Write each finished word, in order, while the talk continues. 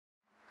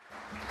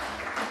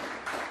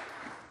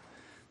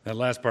That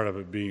last part of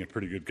it being a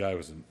pretty good guy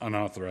was an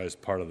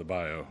unauthorized part of the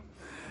bio.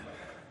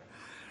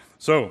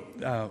 So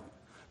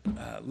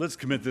let's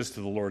commit this to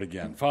the Lord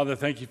again. Father,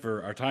 thank you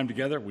for our time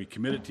together. We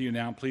commit it to you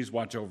now. Please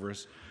watch over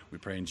us. We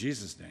pray in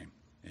Jesus' name.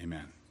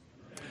 Amen.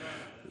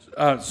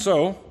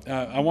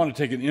 I want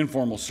to take an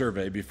informal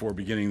survey before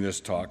beginning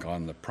this talk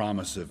on the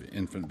promise of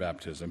infant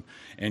baptism.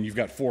 And you've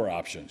got four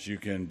options. You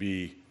can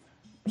be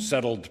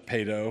settled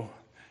pedo,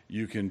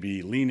 you can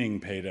be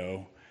leaning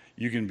pedo,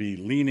 you can be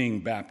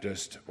leaning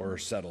Baptist, or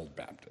settled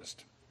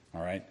Baptist.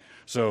 All right?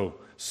 So,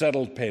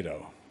 settled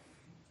pedo.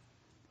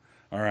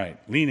 All right,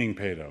 leaning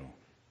pedo.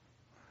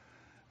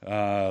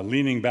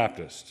 Leaning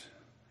Baptist.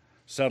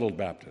 Settled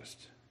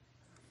Baptist.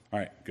 All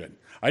right, good.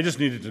 I just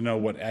needed to know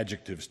what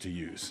adjectives to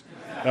use.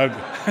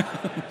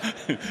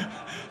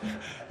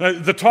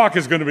 The talk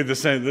is going to be the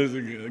same.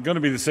 Going to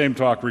be the same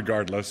talk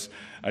regardless.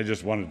 I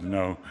just wanted to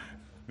know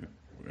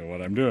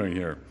what I'm doing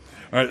here.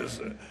 All right.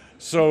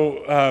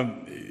 So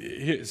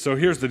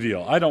here's the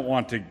deal. I don't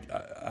want to.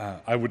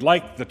 I would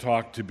like the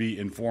talk to be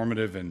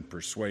informative and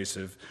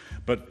persuasive,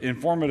 but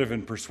informative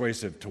and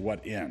persuasive to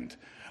what end?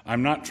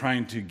 I'm not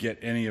trying to get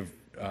any of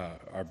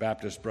our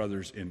Baptist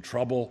brothers in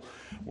trouble,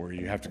 where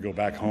you have to go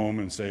back home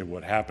and say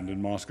what happened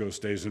in Moscow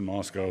stays in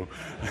Moscow.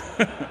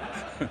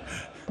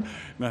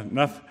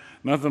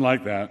 Nothing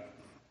like that.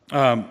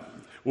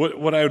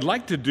 What I would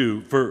like to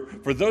do,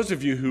 for those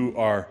of you who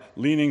are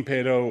leaning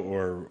pedo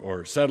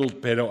or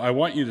settled pedo, I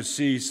want you to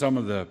see some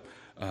of the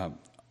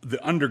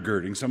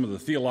undergirding, some of the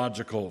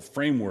theological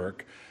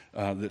framework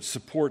that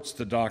supports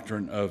the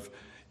doctrine of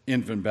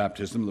infant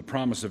baptism, the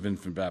promise of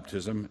infant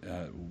baptism.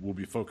 We'll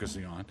be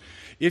focusing on.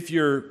 If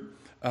you're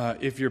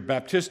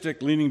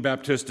Baptistic, leaning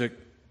Baptistic,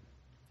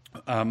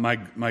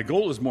 my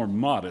goal is more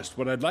modest.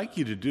 What I'd like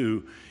you to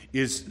do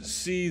is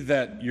see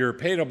that your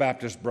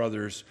Paedo-Baptist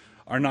brothers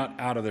are not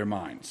out of their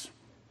minds.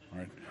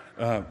 Right?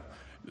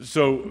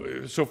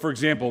 So for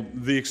example,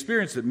 the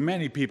experience that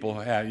many people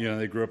had,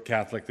 they grew up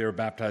Catholic, they were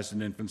baptized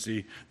in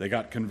infancy, they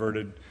got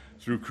converted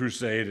through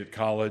crusade at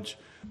college,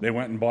 they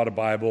went and bought a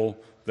Bible,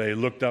 they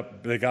looked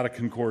up, they got a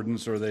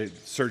concordance, or they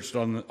searched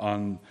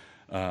on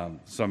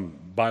some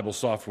Bible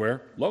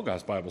software.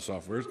 Logos Bible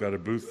Software's got a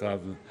booth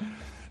out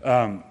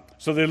of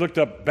so they looked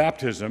up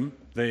baptism.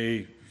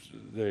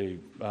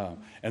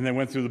 And they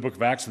went through the book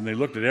of Acts, and they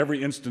looked at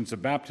every instance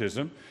of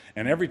baptism.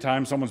 And every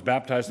time someone's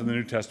baptized in the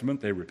New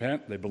Testament, they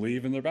repent, they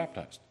believe, and they're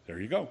baptized. There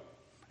you go.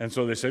 And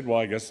so they said, well,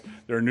 I guess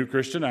they're a new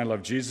Christian. I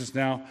love Jesus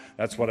now.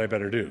 That's what I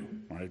better do,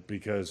 right?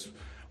 Because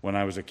when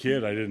I was a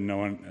kid, I didn't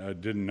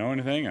know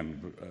anything,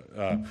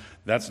 and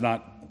that's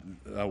not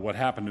what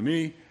happened to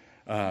me.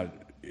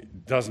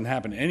 It doesn't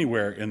happen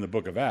anywhere in the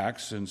book of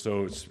Acts, and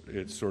so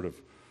it's sort of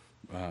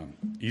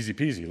easy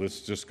peasy.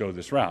 Let's just go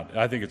this route.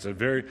 I think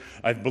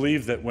I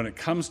believe that when it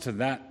comes to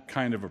that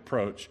kind of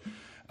approach,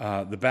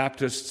 the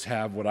Baptists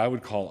have what I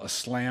would call a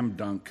slam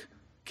dunk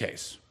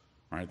case.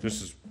 All right,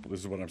 this is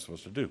what I'm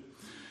supposed to do.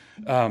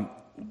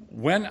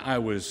 When I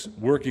was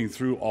working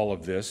through all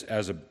of this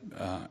as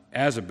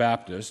a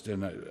Baptist,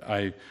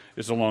 and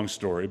it's a long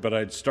story, but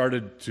I'd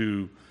started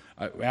to,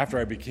 after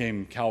I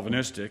became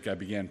Calvinistic, I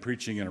began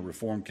preaching in a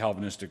Reformed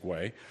Calvinistic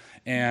way,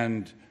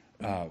 and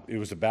it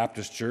was a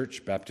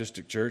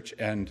Baptistic church,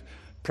 and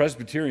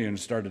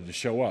Presbyterians started to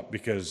show up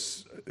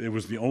because it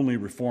was the only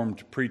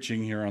Reformed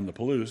preaching here on the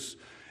Palouse,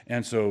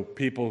 and so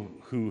people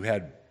who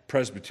had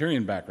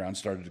Presbyterian backgrounds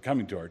started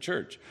coming to our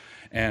church.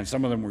 And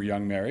some of them were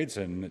young marrieds,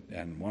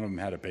 and one of them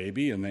had a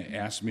baby, and they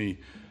asked me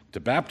to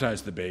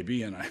baptize the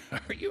baby, and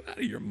are you out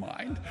of your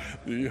mind?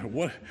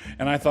 What?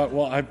 And I thought,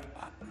 well,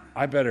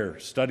 I better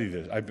study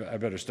this. I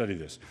better study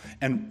this.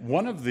 And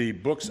one of the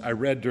books I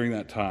read during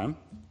that time,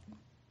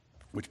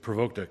 which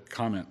provoked a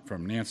comment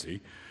from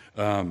Nancy,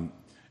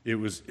 it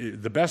was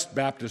the best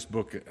Baptist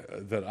book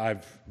that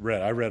I've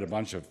read. I read a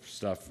bunch of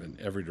stuff in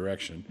every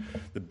direction.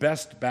 The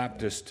best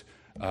Baptist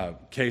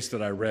case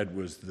that I read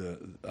was the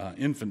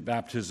Infant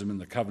Baptism in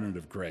the Covenant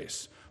of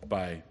Grace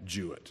by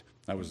Jewett.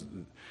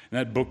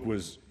 That book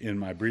was in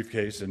my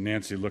briefcase, and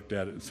Nancy looked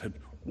at it and said,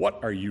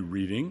 "What are you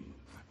reading?"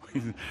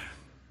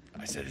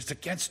 I said, "It's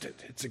against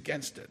it. It's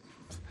against it."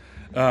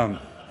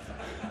 Don't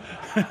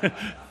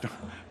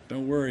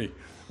worry.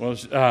 Well,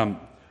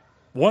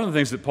 one of the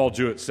things that Paul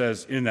Jewett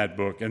says in that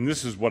book, and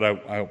this is what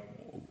I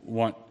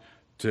want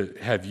to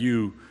have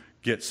you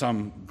get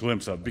some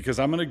glimpse of, because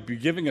I'm going to be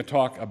giving a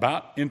talk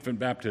about infant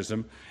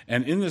baptism,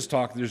 and in this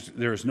talk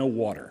there is no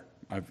water.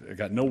 I've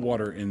got no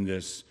water in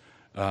this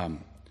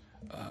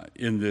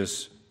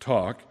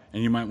talk,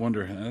 and you might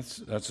wonder,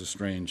 that's a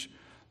strange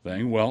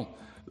thing. Well,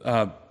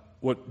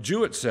 what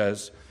Jewett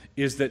says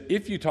is that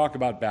if you talk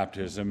about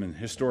baptism and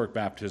historic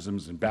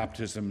baptisms and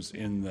baptisms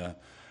in the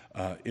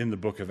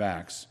book of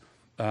Acts,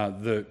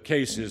 the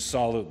case is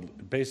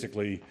solid,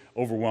 basically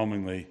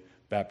overwhelmingly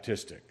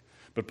Baptistic.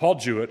 But Paul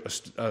Jewett,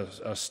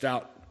 a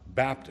stout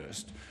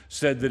Baptist,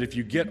 said that if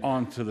you get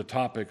onto the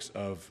topics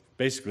of,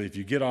 basically, if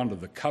you get onto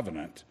the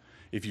covenant,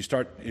 if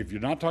you're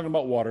not talking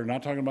about water,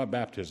 not talking about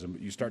baptism,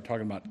 but you start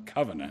talking about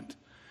covenant,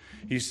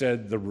 he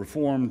said the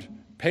Reformed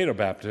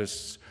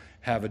Paedo-Baptists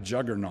have a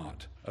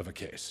juggernaut of a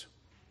case.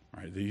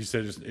 Right? He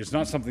said it's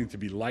not something to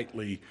be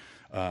lightly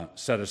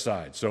set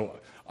aside. So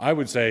I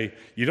would say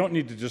you don't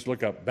need to just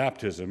look up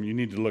baptism. You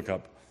need to look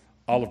up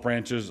olive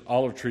branches,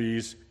 olive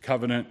trees,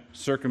 covenant,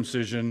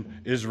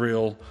 circumcision,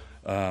 Israel,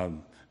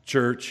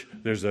 church.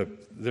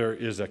 There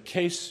is a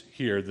case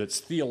here that's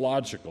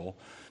theological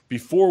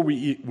before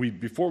we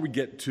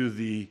get to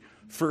the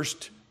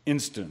first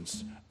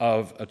instance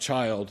of a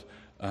child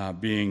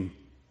being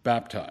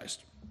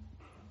baptized.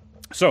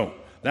 So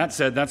that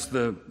said, that's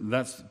the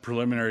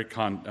preliminary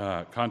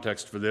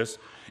context for this,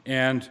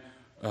 and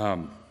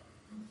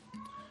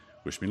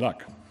wish me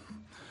luck.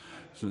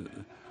 So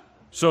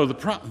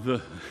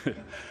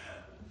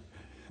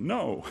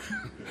no.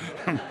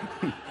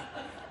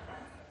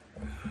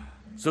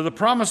 So the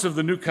promise of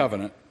the new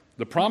covenant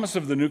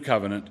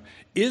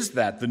is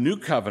that the new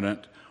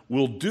covenant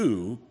will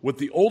do what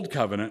the old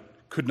covenant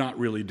could not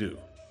really do.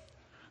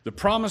 The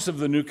promise of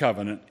the new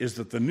covenant is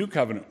that the new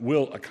covenant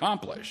will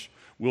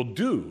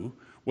do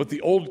what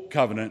the old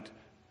covenant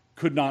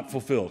could not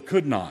fulfill,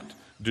 could not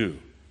do.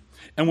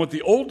 And what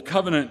the old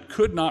covenant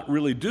could not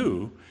really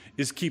do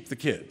is keep the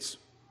kids.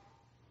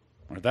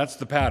 Right, that's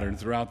the pattern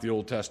throughout the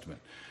Old Testament.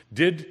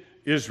 Did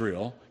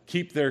Israel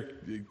keep their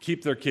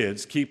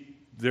kids,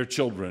 keep their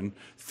children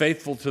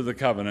faithful to the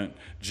covenant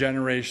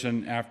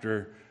generation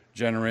after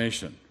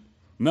generation?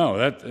 No,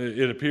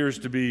 it appears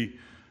to be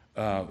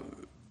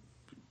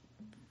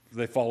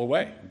they fall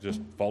away.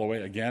 Just fall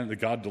away again.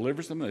 God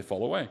delivers them, they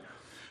fall away.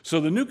 So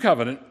the new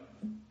covenant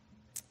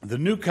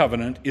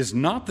is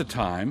not the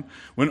time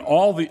when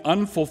all the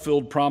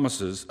unfulfilled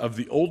promises of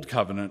the old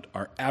covenant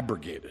are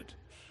abrogated.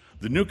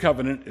 The new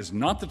covenant is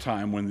not the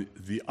time when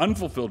the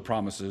unfulfilled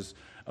promises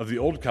of the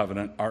old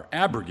covenant are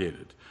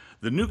abrogated.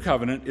 The new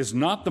covenant is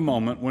not the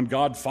moment when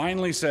God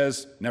finally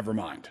says, never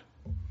mind.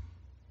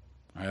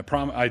 I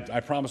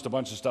promised a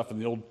bunch of stuff in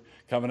the old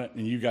covenant,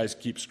 and you guys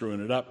keep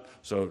screwing it up,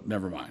 so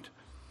never mind.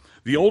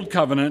 The old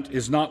covenant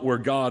is not where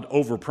God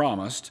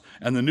overpromised,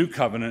 and the new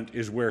covenant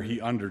is where he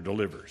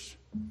underdelivers.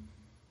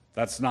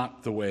 That's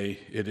not the way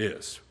it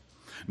is.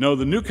 No,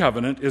 the new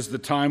covenant is the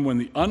time when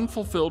the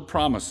unfulfilled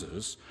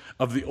promises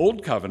of the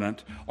old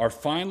covenant are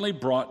finally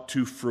brought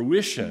to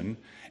fruition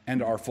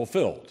and are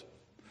fulfilled.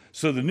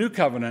 So the new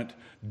covenant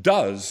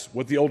does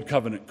what the old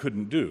covenant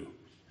couldn't do.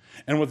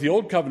 And what the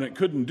old covenant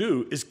couldn't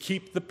do is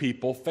keep the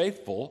people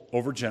faithful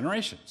over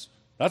generations.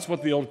 That's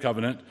what the old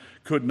covenant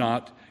could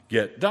not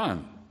get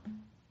done.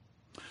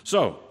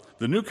 So,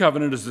 the new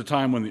covenant is the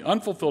time when the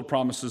unfulfilled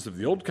promises of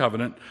the old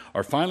covenant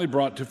are finally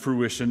brought to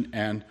fruition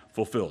and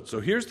fulfilled.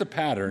 So here's the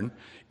pattern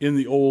in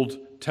the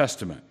Old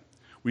Testament.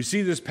 We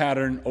see this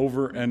pattern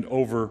over and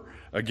over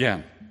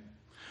again.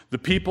 The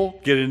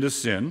people get into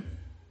sin,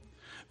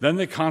 then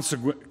they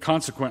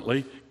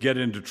consequently get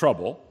into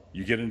trouble.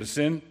 You get into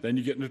sin, then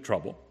you get into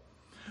trouble.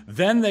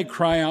 Then they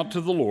cry out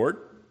to the Lord.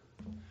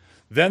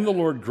 Then the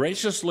Lord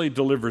graciously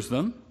delivers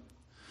them.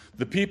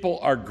 The people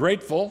are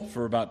grateful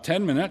for about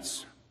 10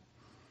 minutes.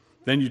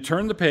 Then you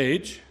turn the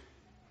page,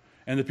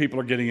 and the people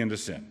are getting into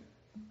sin.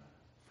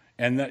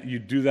 And that you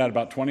do that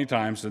about 20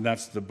 times, and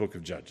that's the book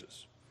of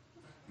Judges.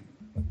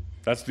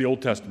 That's the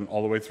Old Testament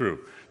all the way through.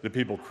 The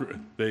people,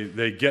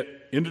 they get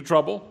into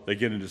trouble, they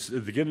get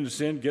into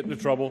sin, get into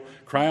trouble,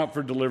 cry out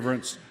for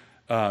deliverance.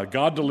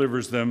 God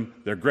delivers them,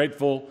 they're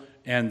grateful,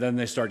 and then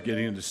they start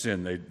getting into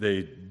sin.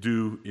 They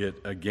do it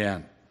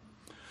again.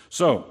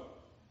 So,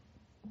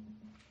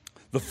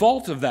 the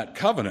fault of that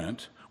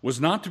covenant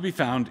was not to be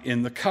found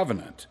in the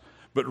covenant,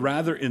 but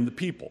rather in the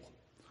people.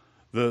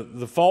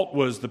 The fault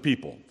was the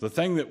people. The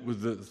thing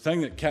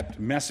that kept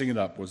messing it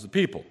up was the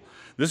people.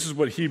 This is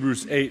what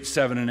Hebrews 8,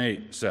 7, and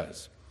 8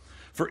 says.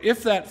 For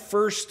if that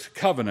first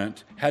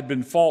covenant had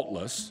been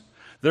faultless,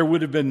 there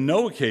would have been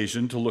no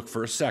occasion to look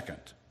for a second,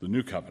 the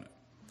new covenant.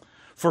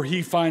 For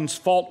he finds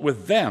fault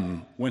with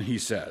them when he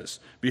says,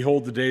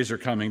 behold, the days are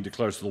coming,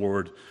 declares the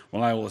Lord,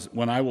 when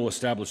I will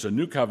establish a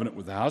new covenant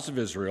with the house of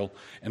Israel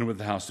and with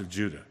the house of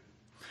Judah.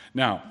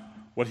 Now,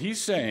 what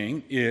he's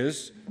saying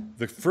is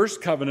the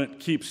first covenant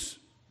keeps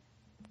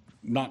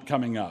not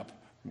coming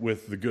up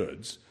with the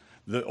goods.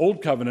 The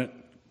old covenant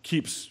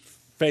keeps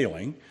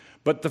failing,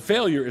 but the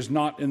failure is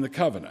not in the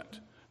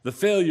covenant. The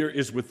failure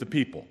is with the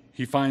people.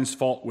 He finds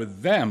fault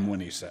with them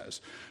when he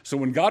says. So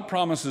when God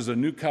promises a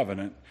new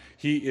covenant,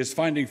 he is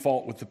finding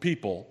fault with the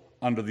people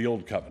under the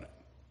old covenant.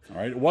 All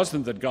right? It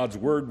wasn't that God's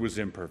word was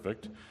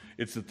imperfect.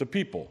 It's that the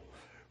people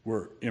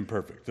were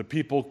imperfect. The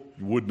people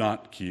would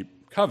not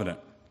keep covenant.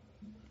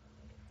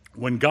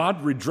 When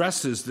God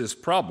redresses this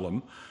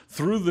problem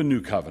through the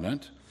new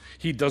covenant,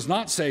 he does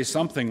not say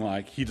something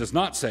like,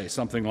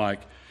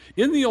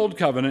 in the old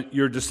covenant,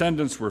 your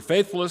descendants were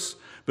faithless,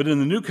 but in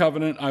the new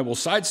covenant, I will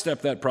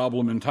sidestep that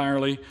problem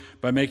entirely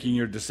by making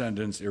your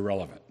descendants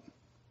irrelevant.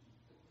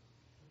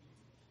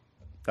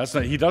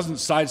 He doesn't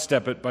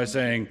sidestep it by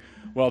saying,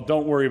 well,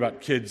 don't worry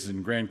about kids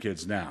and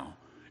grandkids now.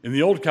 In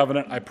the old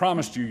covenant, I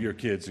promised you your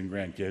kids and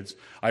grandkids.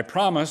 I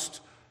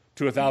promised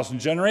to 1,000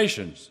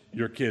 generations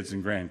your kids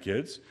and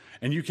grandkids,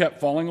 and you kept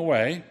falling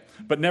away,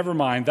 but never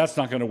mind, that's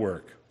not going to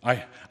work.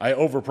 I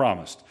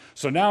overpromised.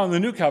 So now in the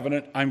new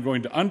covenant, I'm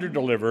going to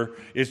underdeliver.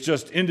 It's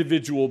just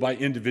individual by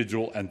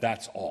individual, and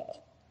that's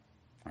all.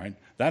 Right?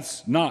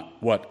 That's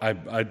not what,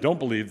 I don't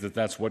believe that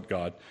that's what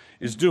God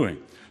is doing.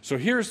 So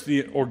here's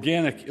the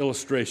organic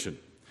illustration.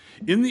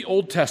 In the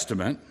Old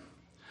Testament,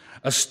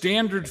 a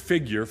standard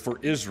figure for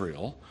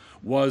Israel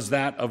was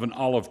that of an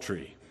olive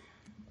tree.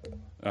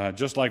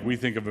 Just like we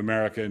think of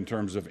America in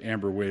terms of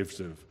amber waves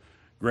of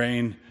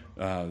grain,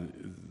 a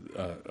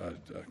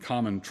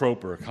common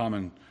trope or a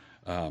common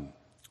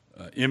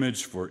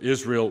image for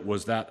Israel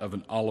was that of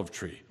an olive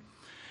tree.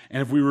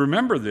 And if we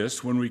remember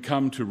this when we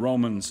come to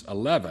Romans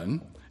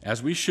 11,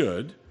 as we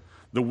should,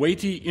 the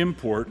weighty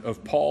import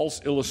of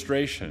Paul's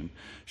illustration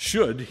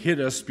should hit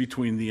us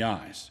between the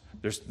eyes.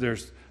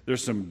 There's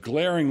some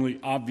glaringly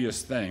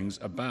obvious things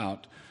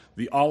about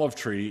the olive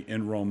tree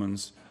in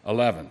Romans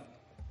 11.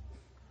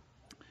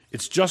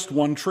 It's just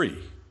one tree.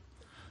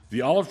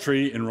 The olive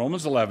tree in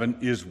Romans 11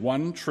 is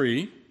one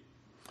tree,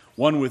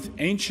 one with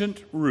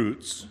ancient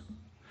roots,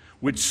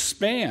 which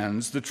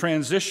spans the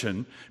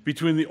transition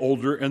between the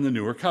older and the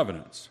newer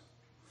covenants.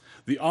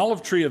 The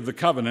olive tree of the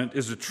covenant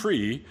is a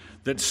tree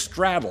that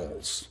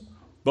straddles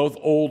both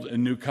old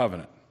and new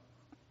covenant.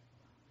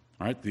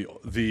 All right?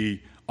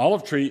 The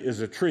olive tree is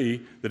a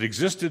tree that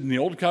existed in the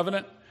old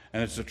covenant,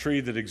 and it's a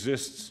tree that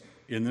exists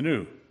in the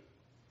new.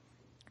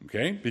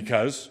 Okay?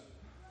 Because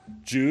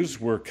Jews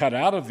were cut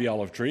out of the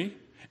olive tree,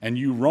 and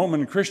you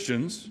Roman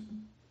Christians,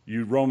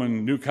 you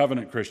Roman New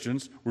Covenant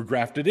Christians, were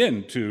grafted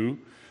into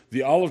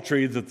the olive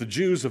tree that the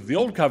Jews of the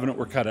Old Covenant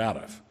were cut out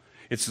of.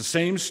 It's the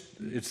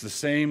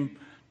same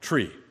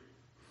tree.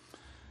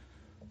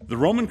 The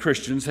Roman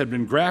Christians had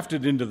been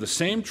grafted into the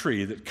same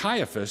tree that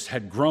Caiaphas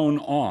had grown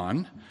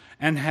on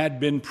and had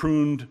been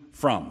pruned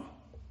from.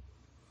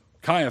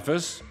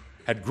 Caiaphas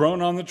had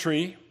grown on the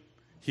tree.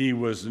 He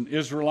was an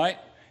Israelite,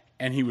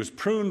 and he was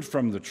pruned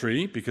from the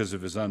tree because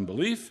of his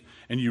unbelief,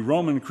 and you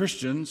Roman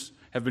Christians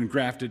have been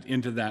grafted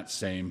into that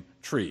same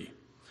tree.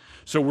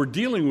 So we're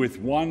dealing with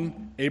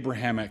one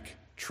Abrahamic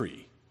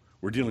tree.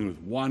 We're dealing with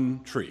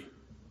one tree.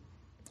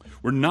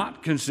 We're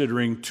not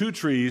considering two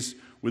trees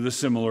with a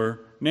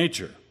similar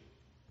nature.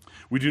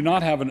 We do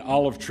not have an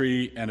olive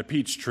tree and a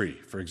peach tree,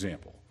 for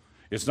example.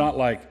 It's not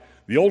like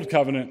the Old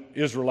Covenant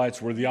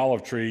Israelites were the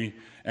olive tree,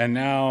 and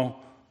now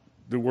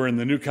that we're in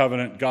the New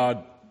Covenant,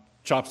 God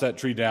chops that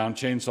tree down,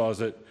 chainsaws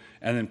it,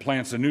 and then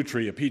plants a new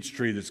tree, a peach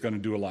tree, that's going to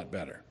do a lot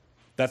better.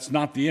 That's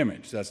not the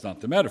image. That's not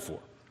the metaphor.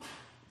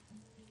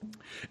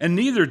 And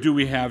neither do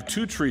we have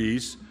two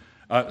trees.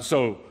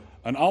 So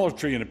an olive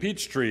tree and a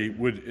peach tree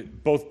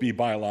would both be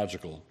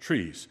biological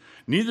trees.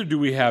 Neither do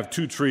we have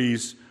two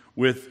trees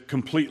with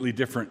completely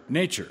different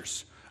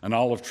natures, an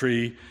olive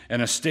tree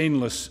and a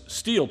stainless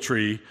steel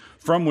tree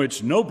from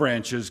which no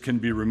branches can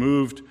be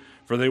removed,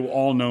 for they will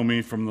all know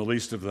me from the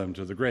least of them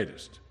to the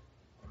greatest.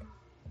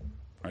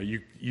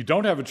 You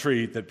don't have a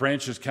tree that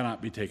branches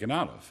cannot be taken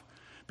out of,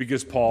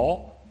 because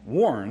Paul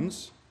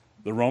warns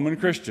the Roman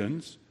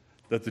Christians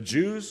that the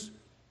Jews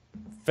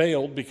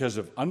failed because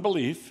of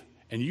unbelief,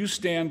 and you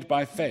stand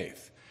by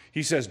faith.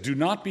 He says, do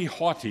not be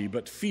haughty,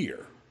 but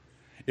fear.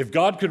 If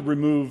God could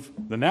remove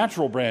the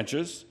natural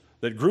branches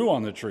that grew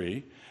on the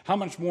tree, how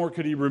much more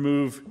could he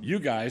remove you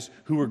guys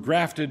who were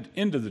grafted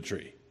into the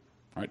tree?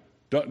 All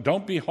right?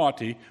 Don't be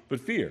haughty, but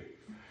fear.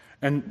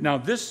 And now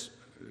this,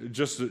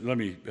 just let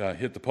me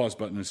hit the pause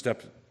button and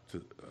step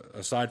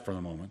aside for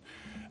a moment.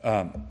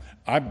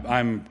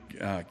 I'm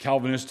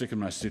Calvinistic in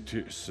my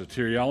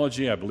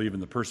soteriology. I believe in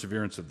the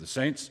perseverance of the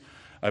saints.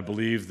 I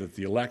believe that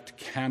the elect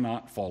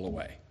cannot fall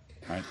away.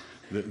 Right?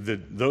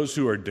 Those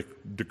who are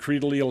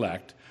decretally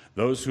elect,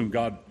 those whom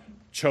God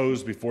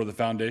chose before the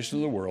foundation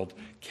of the world,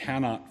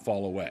 cannot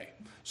fall away.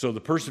 So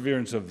the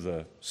perseverance of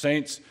the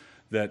saints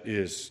that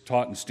is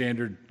taught in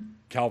standard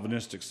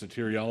Calvinistic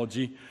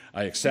soteriology,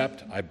 I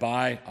accept, I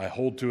buy, I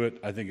hold to it.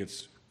 I think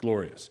it's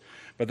glorious.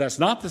 But that's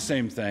not the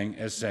same thing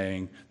as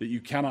saying that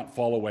you cannot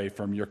fall away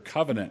from your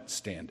covenant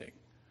standing.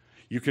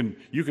 You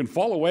can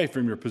fall away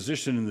from your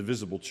position in the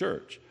visible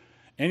church.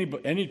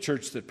 Any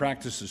church that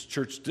practices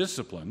church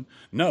discipline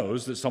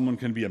knows that someone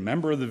can be a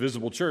member of the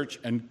visible church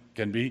and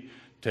can be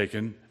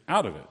taken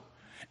out of it.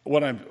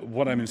 What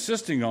I'm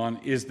insisting on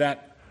is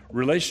that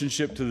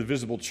relationship to the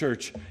visible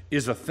church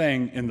is a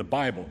thing in the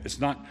Bible. It's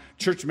not,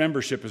 church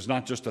membership is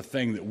not just a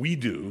thing that we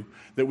do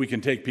that we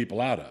can take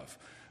people out of.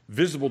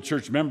 Visible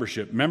church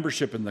membership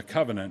in the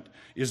covenant,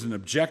 is an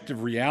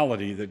objective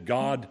reality that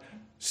God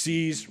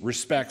sees,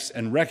 respects,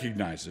 and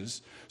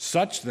recognizes,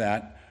 such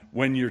that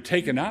when you're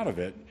taken out of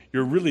it,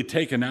 you're really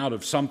taken out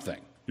of something.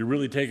 You're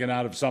really taken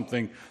out of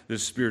something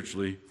that's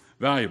spiritually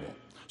valuable.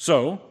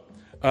 So,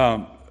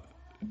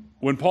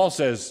 when Paul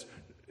says,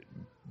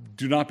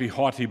 do not be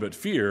haughty but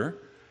fear,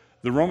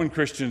 the Roman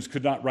Christians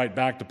could not write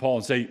back to Paul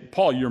and say,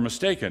 Paul, you're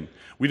mistaken.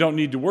 We don't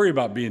need to worry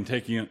about being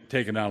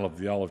taken out of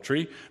the olive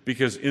tree,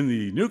 because in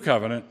the new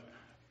covenant,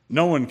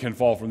 no one can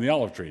fall from the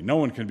olive tree. No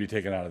one can be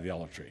taken out of the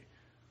olive tree.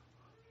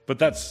 But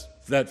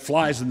that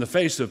flies in the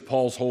face of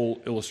Paul's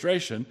whole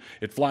illustration.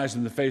 It flies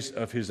in the face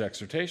of his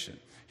exhortation.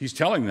 He's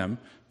telling them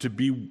to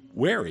be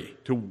wary,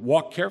 to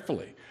walk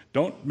carefully.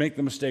 Don't make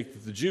the mistake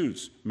that the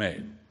Jews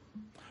made.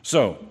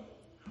 So,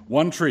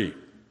 one tree,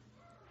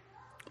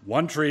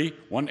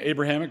 one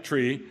Abrahamic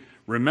tree,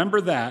 remember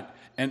that,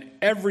 and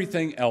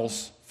everything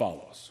else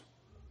follows.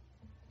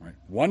 Right?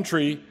 One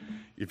tree,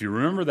 if you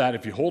remember that,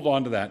 if you hold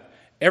on to that,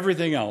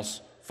 everything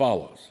else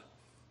follows.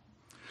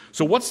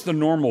 So what's the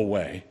normal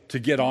way to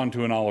get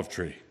onto an olive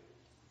tree?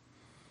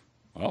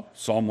 Well,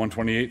 Psalm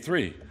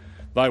 128:3.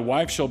 Thy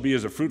wife shall be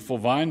as a fruitful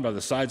vine by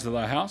the sides of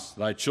thy house,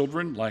 thy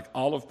children like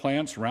olive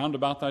plants round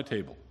about thy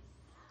table.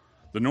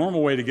 The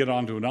normal way to get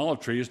onto an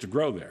olive tree is to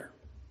grow there.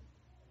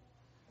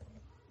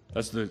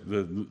 That's the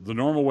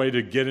normal way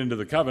to get into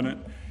the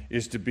covenant,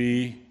 is to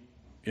be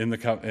in a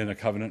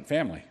covenant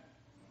family.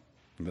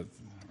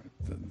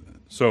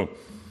 So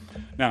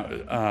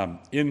now,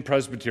 in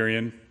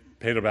Presbyterian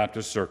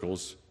Paedo-Baptist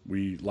circles,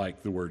 we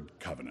like the word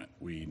covenant.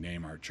 We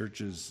name our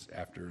churches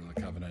after the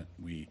covenant.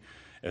 We,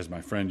 as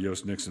my friend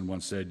Yost Nixon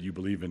once said, you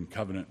believe in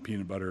covenant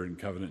peanut butter and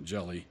covenant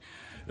jelly.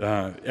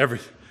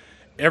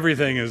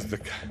 Everything is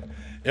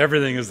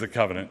the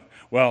covenant.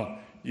 Well,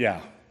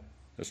 yeah,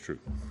 that's true.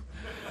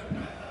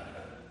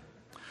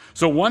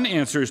 So one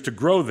answer is to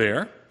grow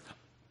there.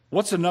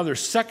 What's another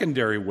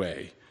secondary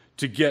way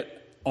to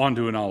get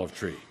onto an olive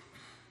tree?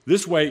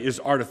 This way is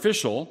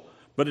artificial,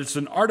 but it's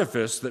an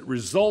artifice that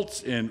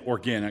results in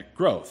organic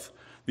growth.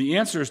 The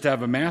answer is to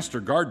have a master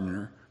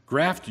gardener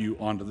graft you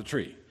onto the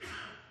tree.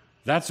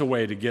 That's a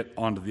way to get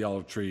onto the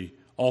olive tree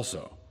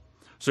also.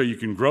 So you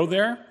can grow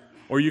there,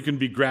 or you can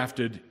be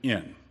grafted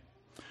in.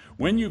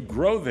 When you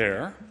grow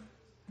there,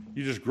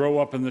 you just grow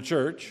up in the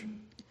church.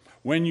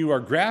 When you are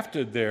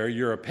grafted there,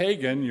 you're a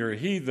pagan, you're a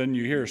heathen,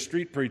 you hear a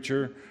street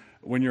preacher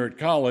when you're at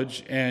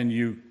college, and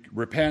you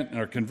repent and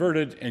are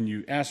converted, and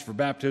you ask for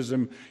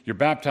baptism, you're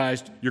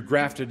baptized, you're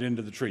grafted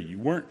into the tree.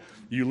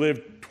 You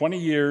lived 20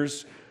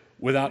 years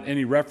without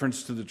any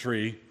reference to the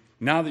tree.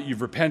 Now that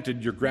you've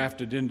repented, you're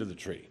grafted into the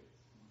tree.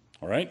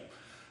 All right?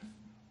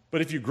 But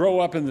if you grow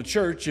up in the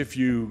church, if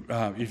you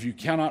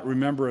cannot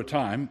remember a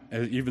time,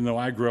 even though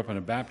I grew up in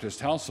a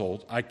Baptist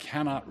household, I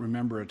cannot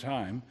remember a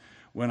time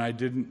when I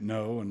didn't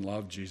know and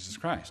love Jesus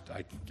Christ.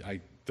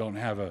 I don't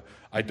have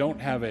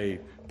a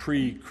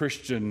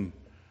pre-Christian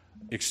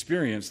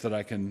experience that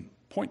I can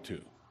point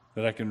to,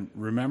 that I can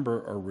remember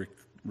or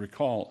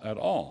recall at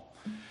all.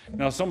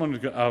 Now,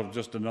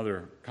 just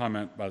another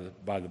comment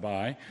by the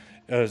by.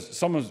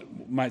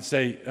 Someone might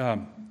say,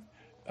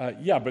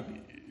 yeah, but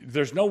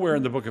there's nowhere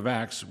in the book of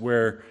Acts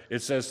where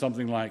it says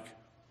something like,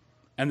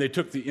 and they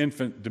took the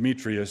infant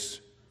Demetrius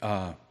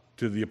to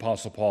the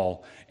Apostle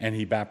Paul, and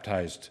he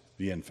baptized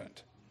the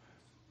infant.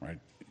 Right?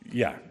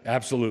 Yeah,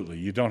 absolutely.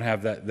 You don't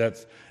have that.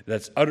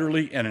 That's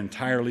utterly and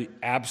entirely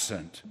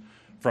absent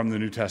from the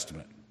New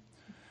Testament.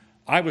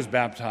 I was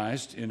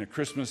baptized in a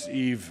Christmas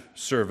Eve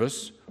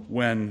service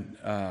when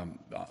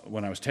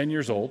I was 10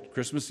 years old,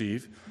 Christmas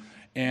Eve,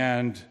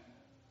 and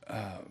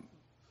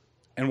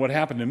what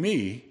happened to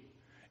me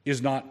is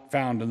not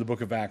found in the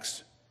book of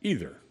Acts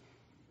either.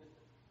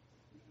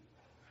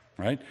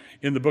 Right?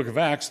 In the book of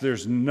Acts,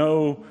 there's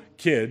no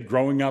kid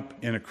growing up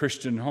in a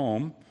Christian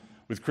home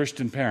with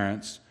Christian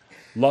parents,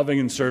 loving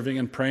and serving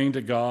and praying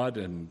to God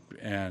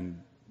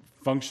and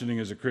functioning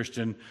as a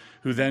Christian,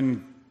 who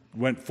then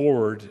went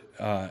forward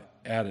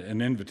at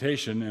an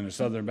invitation in a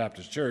Southern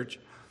Baptist church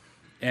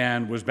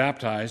and was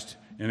baptized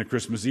in a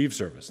Christmas Eve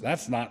service.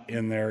 That's not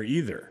in there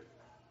either.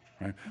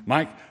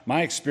 Right?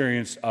 My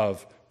experience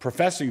of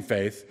professing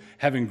faith,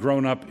 having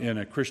grown up in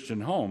a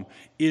Christian home,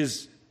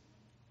 is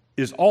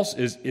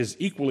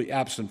equally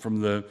absent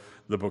from the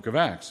book of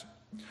Acts.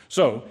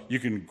 So you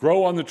can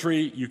grow on the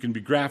tree, you can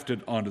be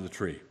grafted onto the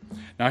tree.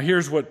 Now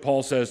here's what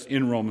Paul says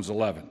in Romans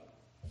 11.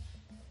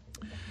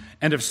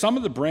 And if some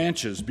of the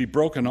branches be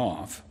broken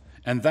off,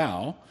 and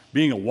thou,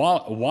 being a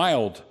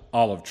wild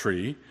olive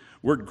tree,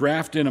 wert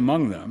grafted in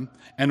among them,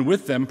 and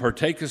with them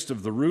partakest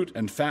of the root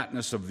and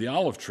fatness of the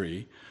olive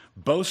tree,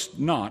 boast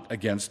not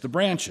against the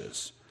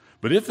branches.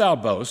 But if thou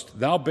boast,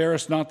 thou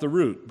bearest not the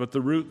root, but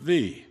the root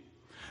thee.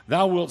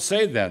 Thou wilt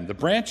say then, the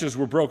branches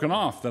were broken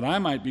off, that I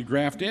might be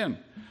grafted in.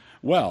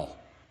 Well,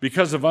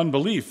 because of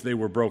unbelief they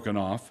were broken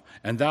off,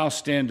 and thou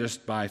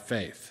standest by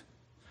faith.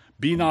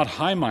 Be not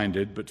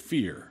high-minded, but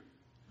fear.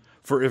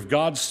 For if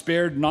God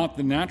spared not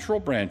the natural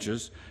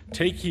branches,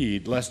 take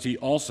heed lest he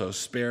also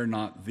spare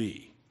not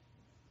thee.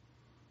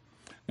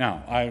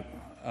 Now,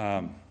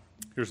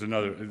 there's a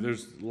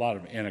lot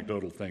of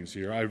anecdotal things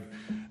here.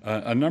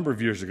 A number of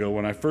years ago,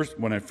 when I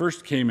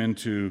first came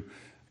into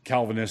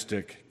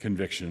Calvinistic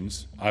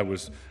convictions, I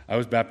was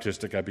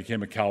Baptistic. I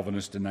became a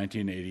Calvinist in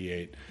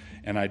 1988,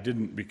 and I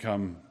didn't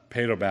become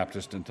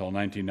Paedo-Baptist until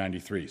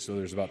 1993. So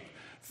there's about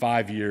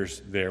 5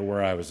 years there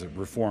where I was a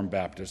Reformed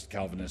Baptist,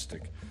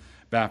 Calvinistic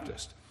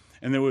Baptist.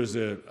 And there was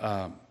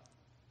a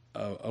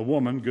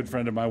woman, a good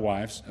friend of my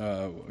wife's,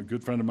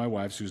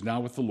 who's now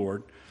with the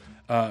Lord,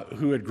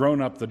 who had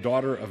grown up the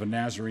daughter of a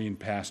Nazarene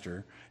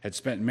pastor, had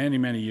spent many,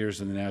 many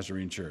years in the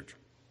Nazarene church.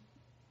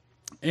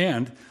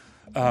 And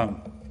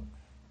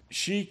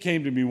she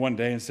came to me one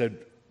day and said,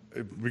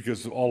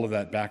 because of all of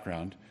that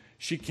background,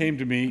 she came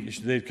to me.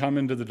 They'd come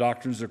into the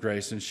Doctrines of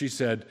Grace, and she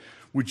said,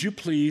 would you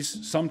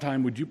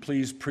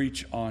please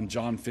preach on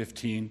John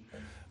 15?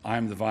 I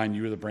am the vine,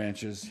 you are the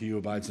branches, he who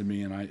abides in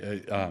me, and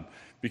I,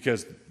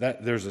 because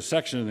there's a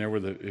section in there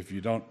where if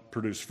you don't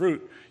produce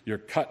fruit, you're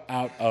cut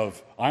out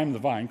of, I am the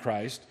vine,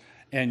 Christ,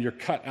 and you're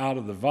cut out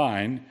of the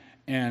vine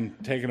and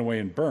taken away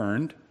and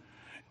burned.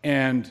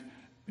 And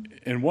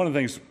one of the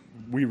things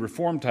we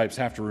Reformed types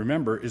have to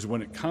remember is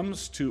when it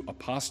comes to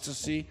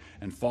apostasy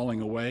and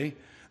falling away,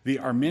 the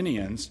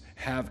Arminians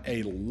have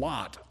a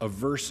lot of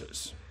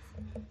verses,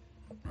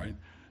 right?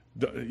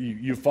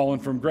 You've fallen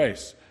from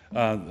grace.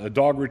 A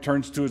dog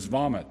returns to its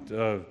vomit.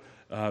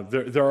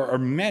 There are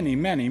many,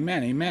 many,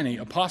 many, many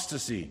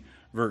apostasy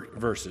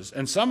verses.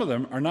 And some of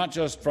them are not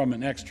just from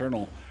an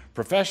external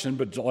profession,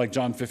 but like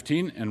John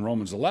 15 and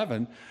Romans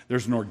 11,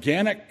 there's an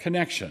organic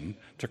connection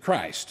to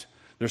Christ.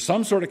 There's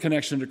some sort of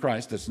connection to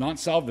Christ that's not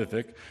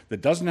salvific,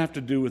 that doesn't have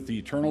to do with the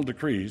eternal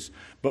decrees,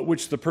 but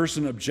which the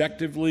person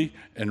objectively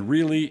and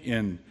really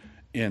in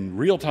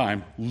real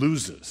time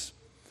loses.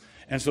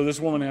 And so this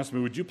woman asked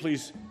me, would you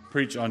please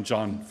preach on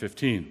John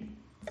 15?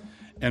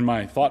 And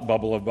my thought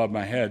bubble above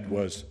my head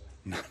was,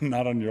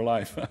 not on your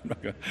life.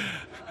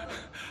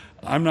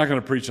 I'm not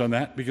going to preach on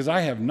that because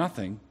I have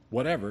nothing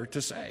whatever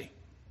to say.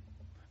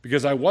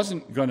 Because I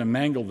wasn't going to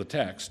mangle the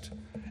text.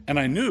 And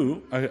I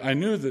knew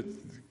that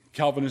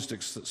Calvinistic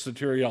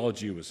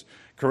soteriology was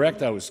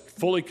correct. I was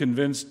fully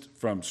convinced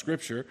from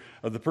Scripture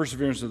of the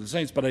perseverance of the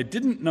saints, but I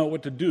didn't know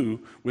what to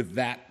do with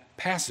that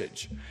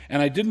passage.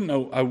 And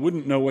I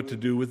wouldn't know what to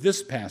do with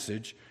this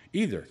passage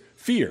either.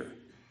 Fear.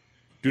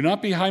 Do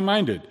not be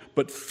high-minded,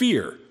 but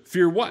fear.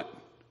 Fear what?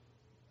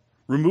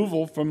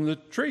 Removal from the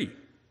tree.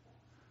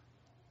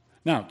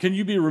 Now, can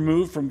you be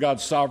removed from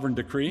God's sovereign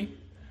decree?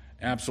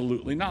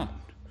 Absolutely not.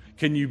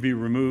 Can you be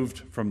removed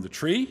from the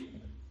tree?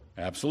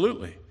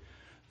 Absolutely.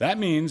 That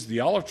means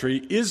the olive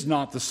tree is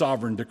not the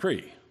sovereign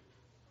decree.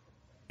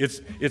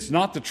 It's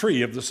not the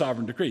tree of the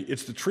sovereign decree.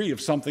 It's the tree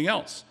of something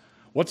else.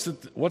 What's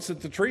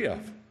it the tree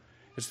of?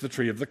 It's the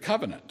tree of the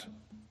covenant.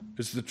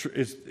 It's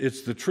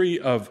the tree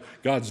of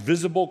God's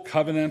visible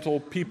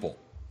covenantal people.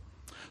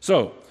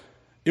 So,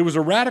 it was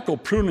a radical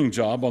pruning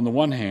job on the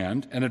one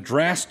hand and a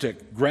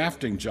drastic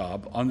grafting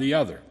job on the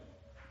other.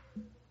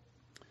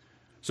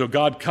 So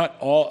God cut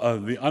all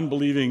of the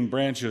unbelieving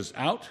branches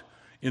out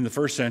in the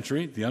first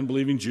century. The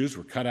unbelieving Jews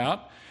were cut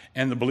out,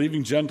 and the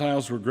believing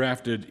Gentiles were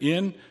grafted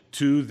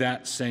into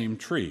that same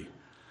tree.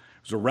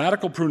 It was a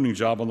radical pruning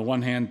job on the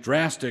one hand,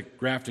 drastic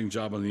grafting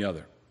job on the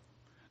other.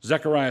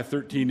 Zechariah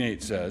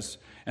 13:8 says,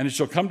 "And it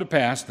shall come to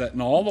pass that in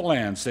all the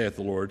land, saith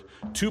the Lord,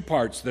 2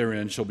 parts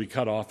therein shall be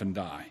cut off and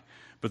die,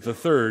 but the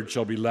third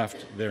shall be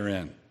left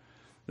therein."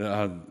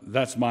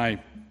 That's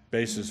my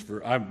basis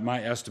for,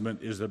 my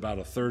estimate is that about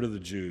a third of the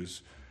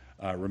Jews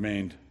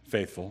remained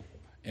faithful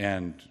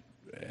and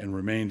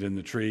remained in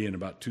the tree, and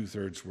about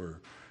 2/3 were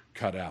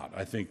cut out.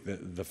 I think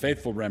that the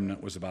faithful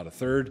remnant was about a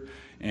third,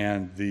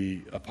 and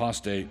the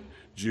apostate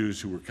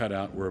Jews who were cut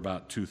out were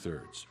about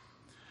 2/3.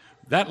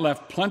 That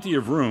left plenty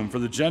of room for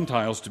the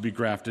Gentiles to be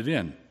grafted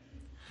in.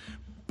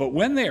 But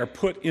when they are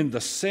put in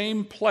the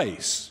same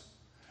place,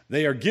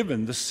 they are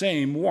given the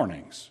same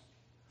warnings.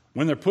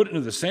 When they're put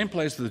into the same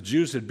place that the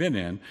Jews had been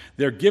in,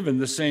 they're given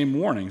the same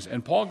warnings.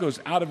 And Paul goes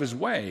out of his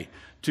way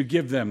to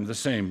give them the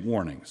same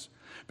warnings.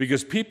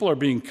 Because people are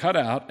being cut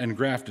out and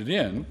grafted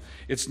in,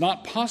 it's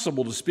not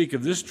possible to speak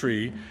of this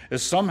tree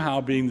as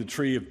somehow being the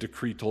tree of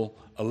decretal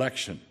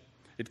election.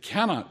 It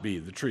cannot be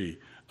the tree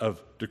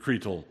of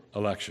decretal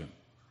election.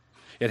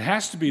 It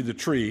has to be the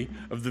tree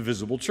of the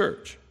visible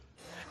church.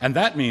 And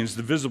that means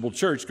the visible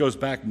church goes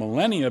back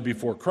millennia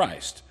before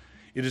Christ.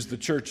 It is the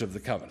church of the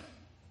covenant.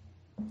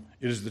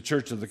 It is the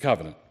church of the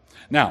covenant.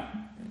 Now,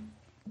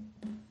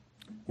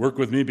 work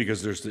with me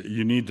because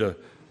you need to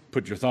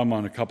put your thumb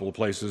on a couple of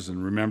places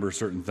and remember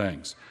certain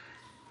things.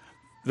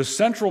 The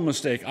central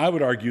mistake, I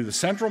would argue, the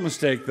central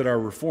mistake that our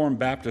Reformed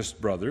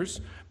Baptist brothers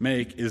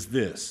make is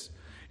this.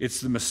 It's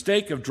the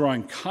mistake of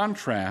drawing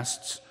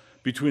contrasts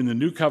between the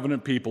New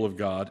Covenant people of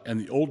God and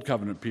the Old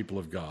Covenant people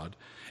of God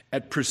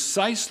at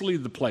precisely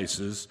the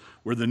places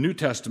where the New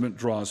Testament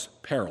draws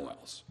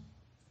parallels.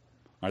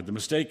 All right, the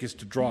mistake is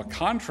to draw a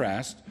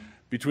contrast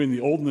between the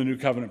Old and the New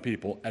Covenant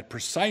people at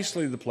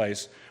precisely the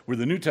place where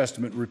the New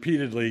Testament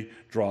repeatedly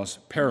draws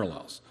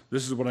parallels.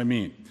 This is what I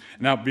mean.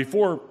 Now,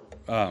 before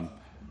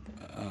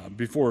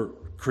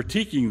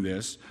critiquing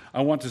this,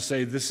 I want to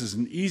say this is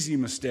an easy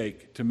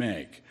mistake to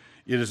make.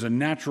 It is a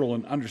natural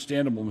and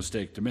understandable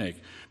mistake to make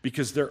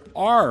because there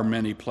are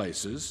many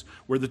places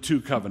where the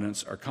two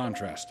covenants are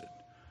contrasted.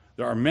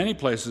 There are many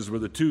places where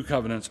the two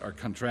covenants are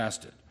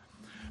contrasted,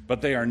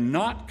 but they are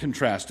not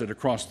contrasted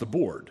across the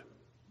board.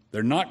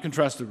 They're not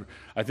contrasted.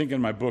 I think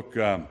in my book,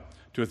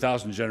 To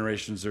 1,000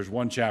 Generations, there's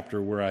one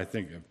chapter where I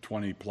think of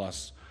 20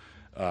 plus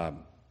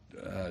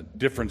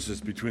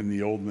differences between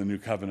the Old and the New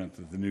Covenant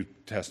that the New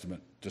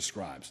Testament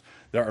describes.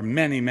 There are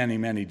many, many,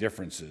 many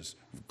differences,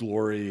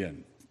 glory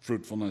and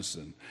fruitfulness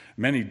and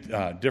many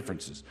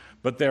differences.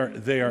 But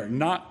they are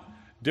not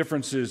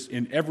differences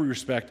in every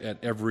respect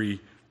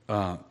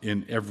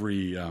in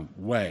every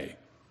way.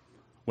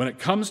 When it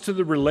comes to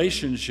the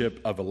relationship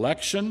of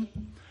election,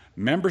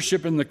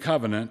 membership in the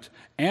covenant,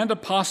 and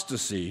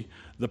apostasy,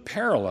 the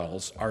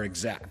parallels are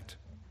exact.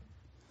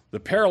 The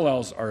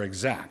parallels are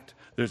exact.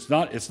 It's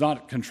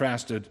not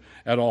contrasted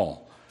at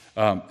all.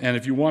 And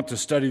if you want to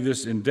study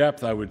this in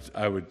depth, I would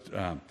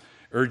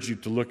urge you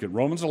to look at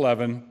Romans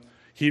 11,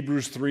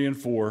 Hebrews 3 and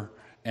 4,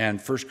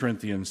 and 1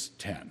 Corinthians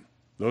 10.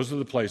 Those are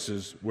the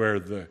places where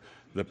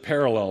the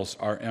parallels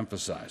are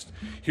emphasized.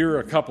 Here are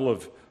a couple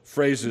of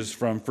phrases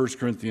from 1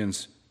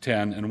 Corinthians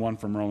 10 and one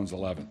from Romans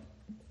 11.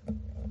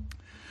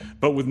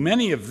 But with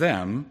many of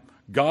them,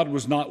 God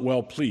was not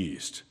well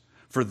pleased,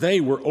 for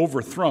they were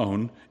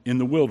overthrown in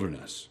the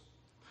wilderness.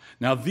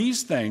 Now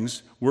these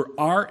things were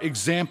our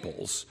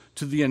examples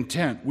to the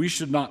intent we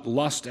should not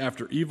lust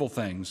after evil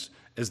things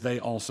as they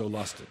also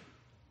lusted.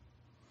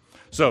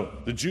 So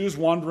the Jews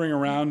wandering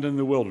around in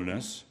the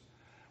wilderness,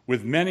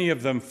 with many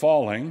of them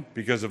falling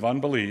because of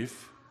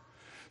unbelief,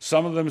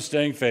 some of them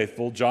staying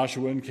faithful,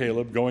 Joshua and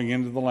Caleb going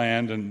into the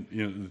land,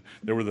 and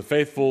there were the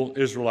faithful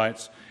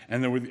Israelites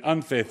and there were the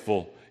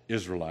unfaithful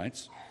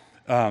Israelites.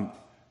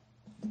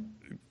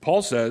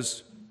 Paul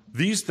says,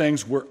 these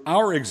things were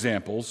our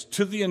examples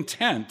to the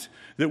intent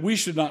that we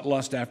should not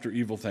lust after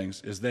evil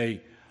things as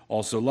they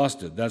also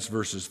lusted. That's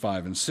verses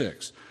 5 and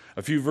 6.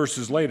 A few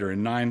verses later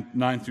in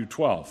 9 through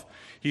 12,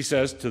 he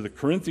says to the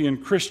Corinthian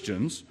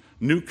Christians,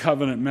 new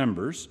covenant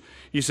members,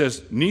 he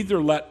says,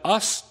 neither let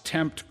us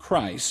tempt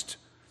Christ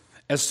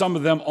as some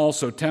of them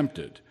also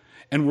tempted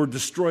and were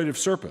destroyed of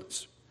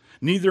serpents.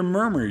 Neither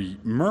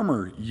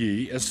murmur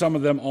ye as some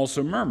of them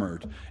also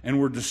murmured and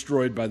were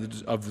destroyed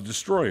of the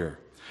destroyer.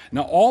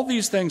 Now all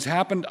these things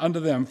happened unto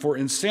them for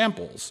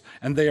ensamples,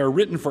 and they are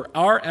written for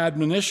our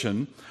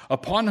admonition,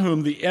 upon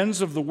whom the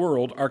ends of the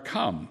world are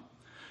come.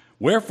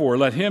 Wherefore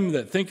let him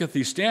that thinketh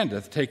he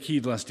standeth take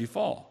heed lest he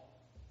fall.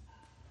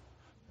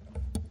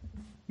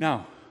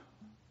 Now,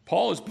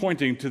 Paul is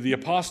pointing to the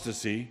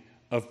apostasy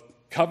of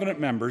covenant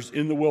members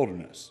in the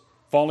wilderness,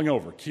 falling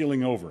over,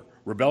 keeling over,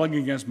 rebelling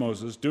against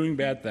Moses, doing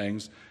bad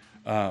things,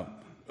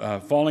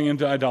 falling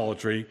into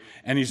idolatry.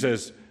 And he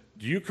says,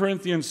 do you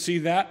Corinthians see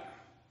that?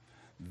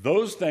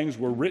 Those things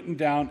were written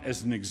down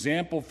as an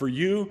example for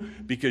you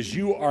because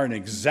you are in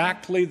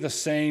exactly the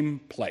same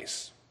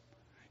place.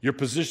 Your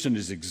position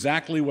is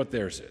exactly what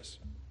theirs is,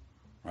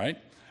 right?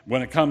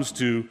 When it comes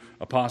to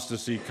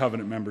apostasy,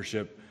 covenant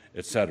membership,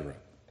 etc.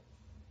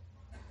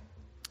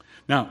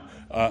 Now,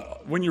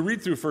 when you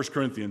read through 1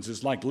 Corinthians,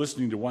 it's like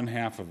listening to one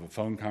half of a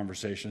phone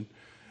conversation.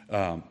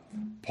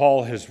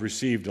 Paul has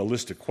received a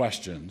list of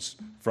questions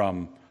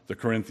from the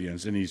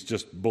Corinthians, and he's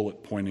just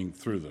bullet pointing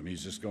through them.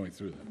 He's just going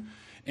through them.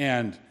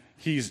 And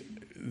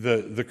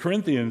the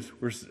Corinthians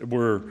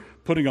were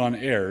putting on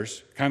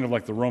airs, kind of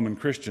like the Roman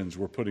Christians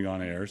were putting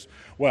on airs.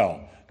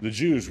 Well, the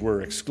Jews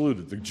were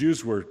excluded. The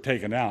Jews were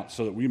taken out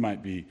so that we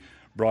might be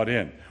brought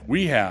in.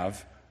 We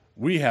have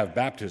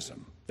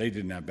baptism. They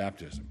didn't have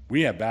baptism.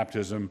 We have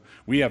baptism.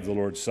 We have the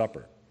Lord's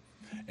Supper.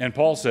 And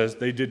Paul says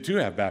they did too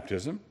have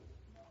baptism.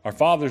 Our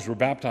fathers were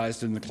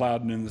baptized in the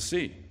cloud and in the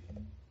sea.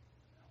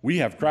 We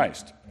have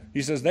Christ.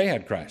 He says they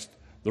had Christ.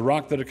 The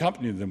rock that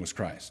accompanied them was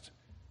Christ.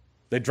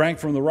 They drank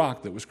from the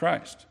rock that was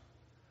Christ.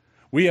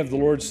 We have the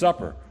Lord's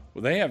Supper.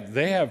 Well, they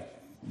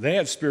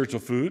had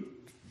spiritual food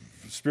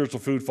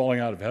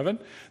falling out of heaven.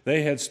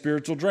 They had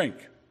spiritual drink.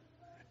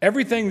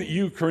 Everything that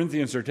you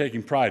Corinthians are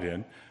taking pride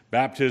in,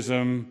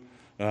 baptism,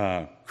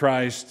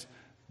 Christ,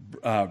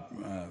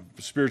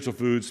 spiritual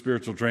food,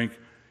 spiritual drink,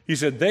 he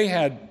said they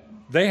had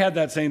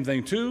that same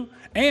thing too,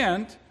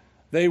 and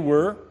they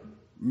were,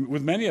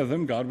 with many of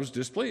them, God was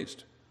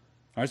displeased.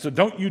 All right, so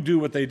don't you do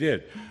what they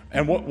did.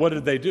 And what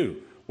did they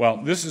do? Well,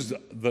 this is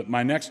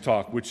my next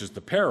talk, which is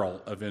the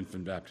peril of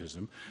infant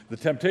baptism. The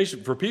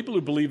temptation, for people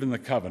who believe in the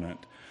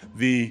covenant,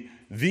 the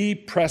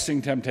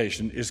pressing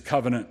temptation is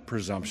covenant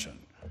presumption.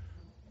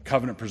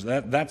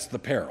 That's the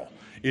peril,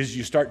 is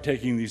you start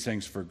taking these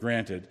things for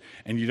granted,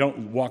 and you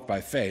don't walk by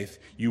faith,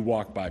 you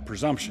walk by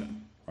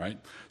presumption, right?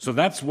 So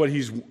that's what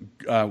he's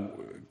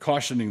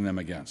cautioning them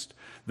against.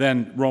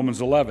 Then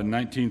Romans 11,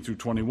 19 through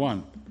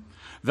 21.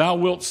 Thou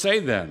wilt say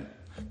then,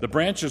 the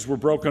branches were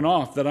broken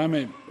off that I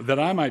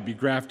might be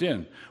grafted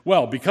in.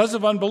 Well, because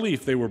of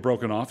unbelief they were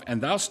broken off, and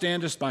thou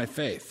standest by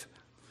faith.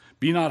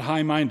 Be not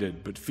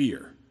high-minded, but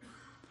fear.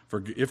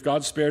 For if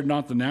God spared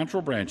not the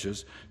natural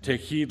branches,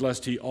 take heed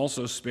lest he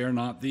also spare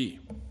not thee.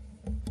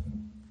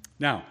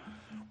 Now,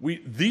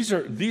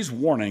 these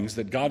warnings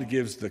that God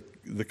gives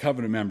the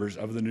covenant members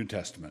of the New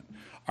Testament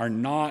are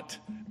not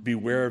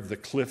beware of the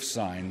cliff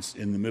signs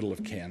in the middle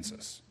of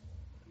Kansas.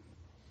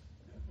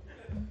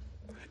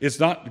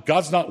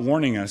 God's not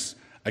warning us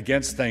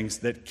against things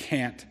that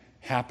can't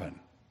happen.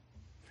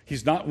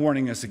 He's not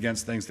warning us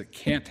against things that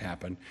can't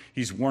happen.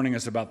 He's warning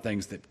us about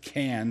things that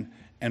can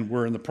and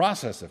we're in the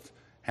process of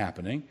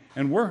happening,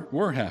 and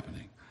we're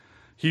happening.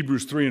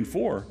 Hebrews 3 and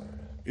 4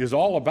 is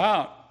all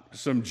about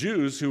some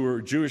Jews who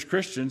were Jewish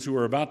Christians who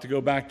were about to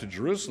go back to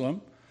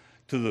Jerusalem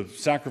to the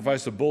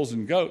sacrifice of bulls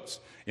and goats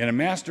in a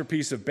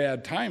masterpiece of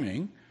bad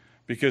timing,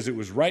 because it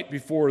was right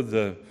before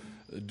the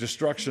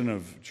destruction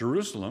of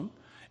Jerusalem.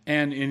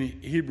 And in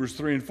Hebrews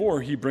 3 and 4,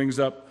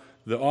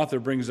 the author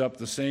brings up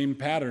the same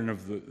pattern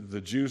of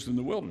the Jews in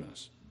the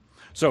wilderness.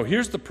 So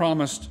here's the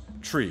promised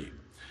tree.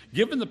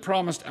 Given the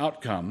promised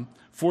outcome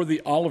for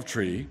the olive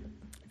tree,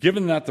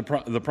 given that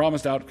the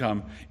promised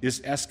outcome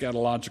is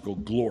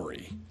eschatological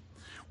glory,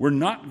 we're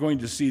not going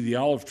to see the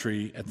olive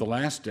tree at the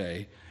last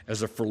day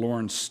as a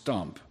forlorn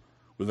stump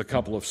with a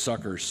couple of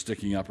suckers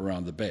sticking up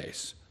around the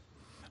base.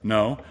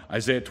 No,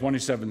 Isaiah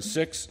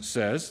 27:6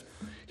 says,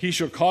 "He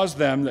shall cause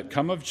them that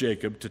come of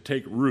Jacob to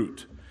take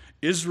root.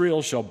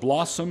 Israel shall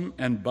blossom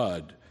and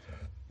bud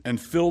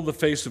and fill the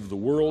face of the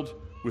world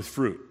with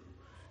fruit."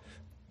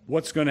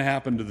 What's going to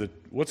happen to the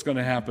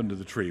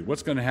tree?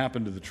 What's going to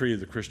happen to the tree of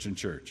the Christian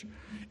church?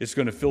 It's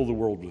going to fill the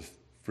world with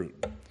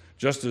fruit.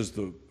 Just as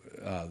the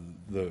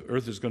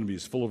earth is going to be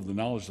as full of the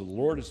knowledge of the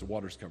Lord as the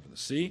waters cover the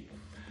sea.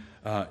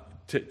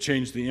 To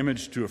change the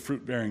image to a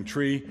fruit-bearing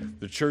tree,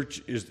 the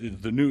church is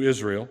the new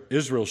Israel.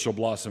 Israel shall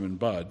blossom and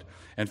bud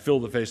and fill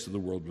the face of the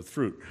world with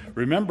fruit.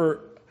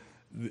 Remember,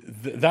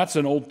 that's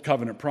an old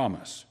covenant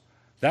promise.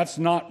 That's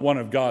not one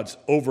of God's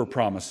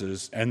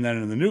over-promises, and then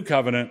in the new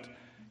covenant,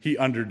 he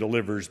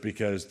under-delivers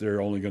because there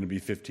are only going to be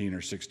 15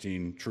 or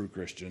 16 true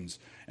Christians,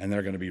 and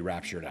they're going to be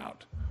raptured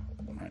out.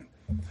 Right?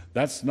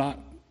 That's not,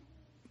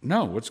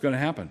 no, what's going to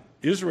happen?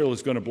 Israel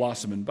is going to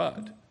blossom and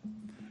bud.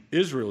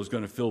 Israel is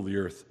going to fill the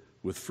earth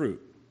with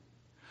fruit.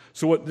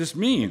 So what this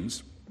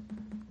means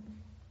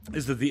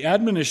is that the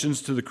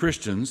admonitions to the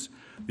Christians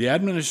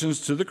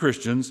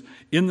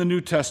in the New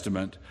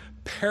Testament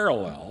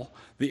parallel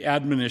the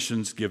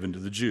admonitions given to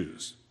the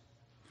Jews.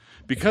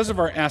 Because of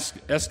our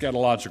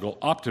eschatological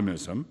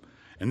optimism,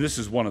 and this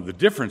is one of the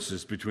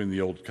differences between the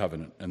Old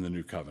Covenant and the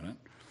New Covenant,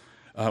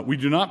 we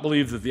do not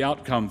believe that the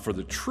outcome for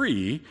the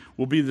tree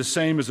will be the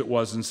same as it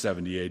was in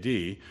 70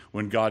 AD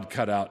when God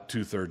cut out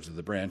 2/3 of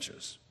the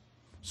branches.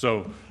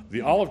 So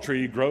the olive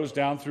tree grows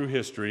down through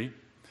history,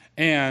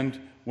 and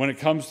when it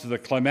comes to the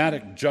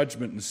climatic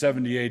judgment in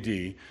 70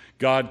 AD,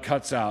 God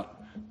cuts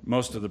out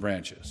most of the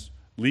branches,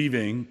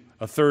 leaving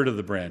 1/3 of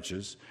the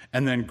branches,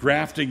 and then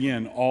grafting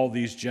in all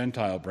these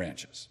Gentile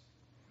branches.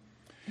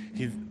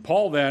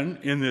 Paul then,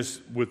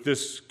 with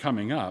this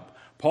coming up,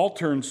 Paul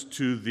turns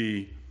to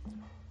the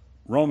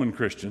Roman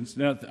Christians.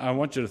 Now, I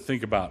want you to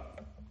think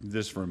about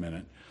this for a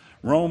minute.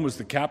 Rome was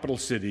the capital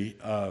city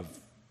of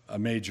a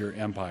major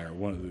empire,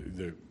 one of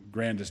the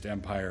grandest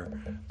empire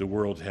the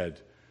world had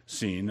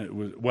seen. It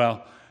was,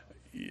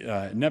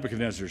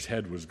 Nebuchadnezzar's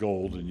head was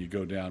gold, and you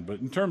go down.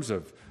 But in terms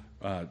of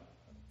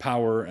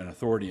power and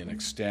authority and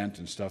extent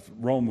and stuff,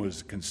 Rome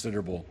was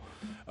considerable.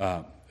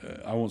 I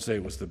won't say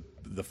it was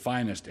the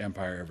finest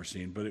empire ever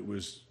seen, but it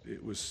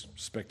was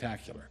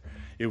spectacular.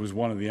 It was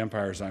one of the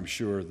empires, I'm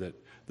sure, that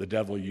the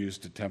devil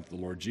used to tempt the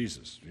Lord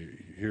Jesus.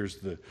 Here's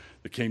the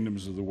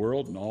kingdoms of the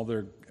world and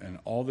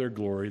all their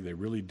glory. They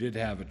really did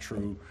have a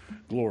true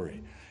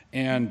glory.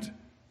 And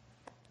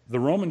the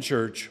Roman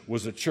church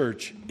was a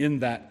church in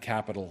that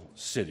capital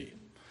city.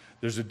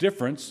 There's a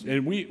difference,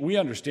 and we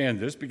understand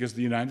this because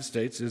the United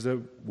States is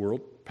a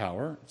world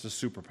power. It's a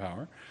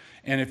superpower.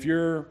 And if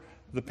you're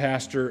the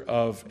pastor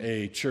of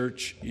a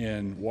church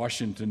in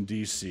Washington,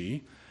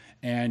 D.C.,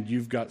 and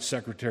you've got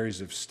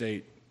secretaries of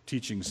state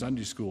teaching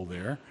Sunday school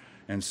there,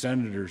 and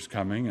senators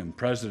coming, and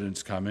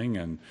presidents coming,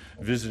 and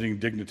visiting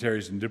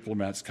dignitaries and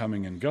diplomats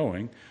coming and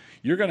going,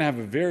 you're going to have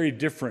a very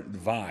different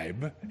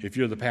vibe if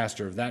you're the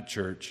pastor of that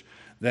church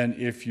than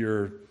if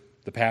you're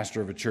the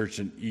pastor of a church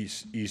in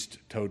East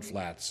Toad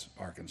Flats,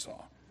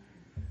 Arkansas,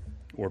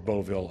 or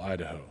Beauville,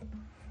 Idaho. All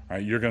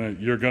right, you're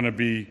going to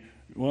be,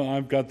 well,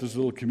 I've got this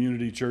little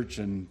community church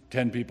and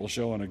 10 people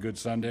show on a good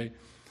Sunday,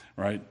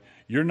 right?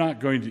 You're not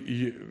going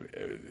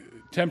to,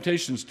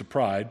 temptations to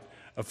pride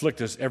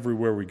afflict us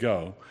everywhere we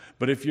go.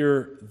 But if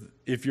you're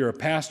a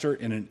pastor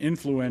in an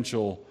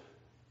influential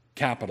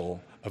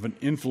capital of an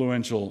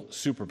influential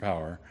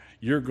superpower,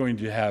 you're going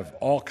to have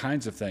all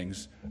kinds of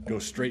things go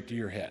straight to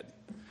your head.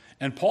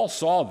 And Paul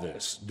saw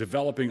this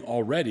developing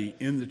already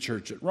in the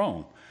church at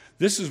Rome.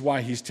 This is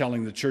why he's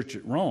telling the church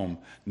at Rome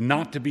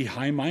not to be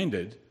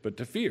high-minded, but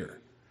to fear.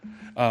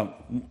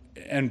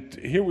 And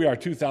here we are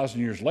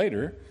 2,000 years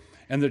later,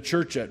 and the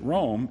church at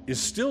Rome is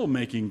still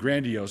making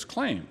grandiose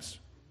claims.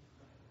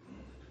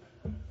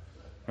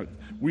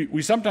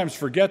 We sometimes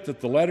forget that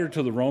the letter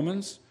to the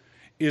Romans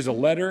is a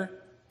letter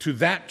to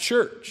that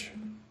church.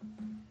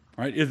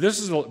 Right?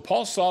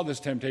 Paul saw this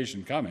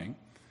temptation coming,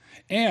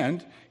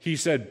 and he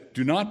said,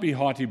 do not be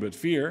haughty but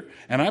fear.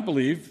 And I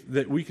believe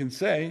that we can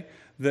say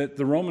that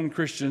the Roman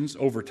Christians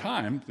over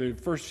time, the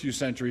first few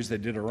centuries they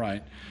did it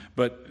right,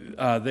 but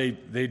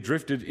they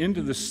drifted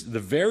into the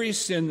very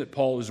sin that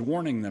Paul is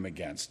warning them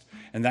against,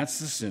 and that's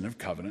the sin of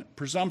covenant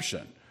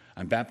presumption.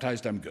 I'm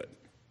baptized, I'm good.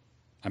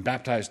 I'm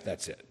baptized,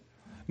 that's it.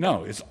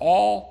 No, it's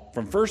all,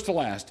 from first to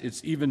last,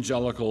 it's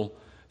evangelical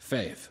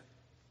faith.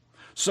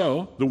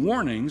 So the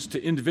warnings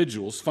to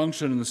individuals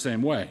function in the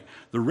same way.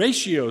 The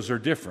ratios are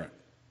different.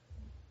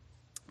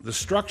 the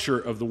structure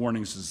of the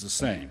warnings is the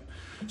same.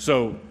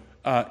 So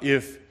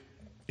if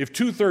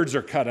 2/3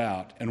 are cut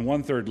out and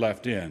 1/3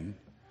 left in,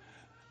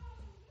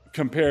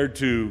 compared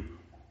to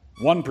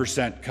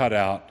 1% cut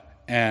out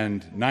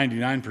and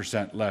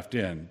 99% left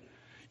in,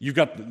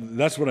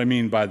 that's what I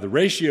mean by the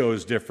ratio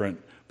is different,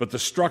 but the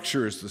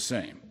structure is the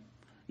same.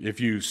 If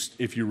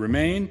you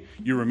remain,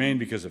 you remain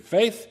because of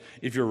faith.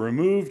 If you're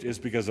removed, it's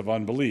because of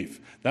unbelief.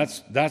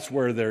 That's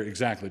where they're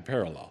exactly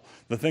parallel.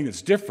 The thing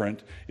that's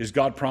different is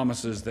God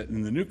promises that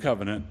in the new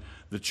covenant,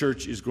 the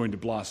church is going to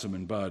blossom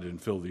and bud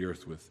and fill the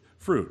earth with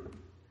fruit.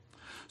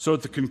 So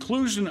at the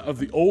conclusion of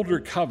the older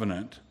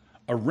covenant,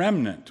 a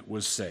remnant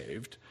was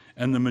saved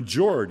and the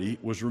majority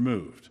was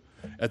removed.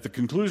 At the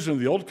conclusion of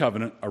the old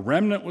covenant, a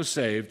remnant was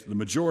saved, the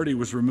majority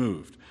was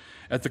removed.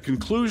 At the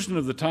conclusion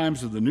of the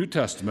times of the New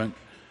Testament,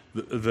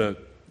 the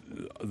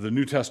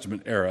New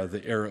Testament era,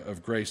 the era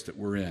of grace that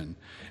we're in,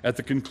 at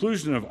the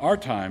conclusion of our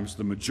times,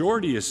 the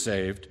majority is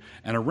saved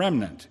and a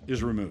remnant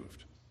is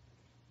removed.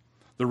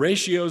 The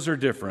ratios are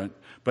different,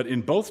 but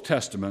in both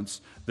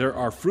testaments, there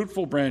are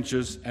fruitful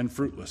branches and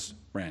fruitless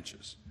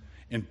branches.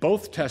 In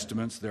both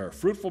testaments, there are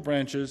fruitful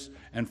branches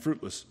and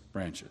fruitless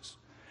branches.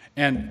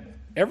 And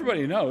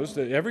everybody knows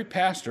that every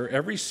pastor,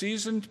 every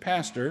seasoned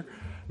pastor,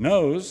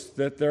 knows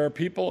that there are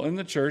people in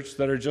the church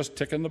that are just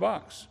ticking the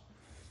box.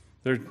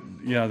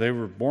 They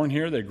were born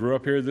here, they grew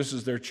up here, this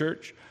is their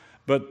church,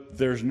 but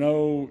there's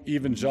no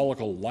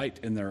evangelical light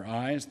in their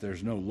eyes.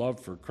 There's no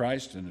love for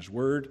Christ and His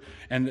Word,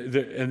 and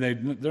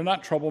they're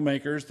not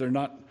troublemakers. They're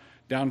not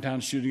downtown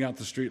shooting out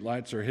the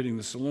streetlights or hitting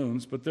the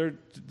saloons, but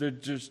they're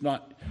just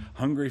not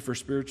hungry for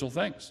spiritual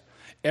things.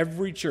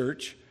 Every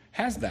church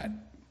has that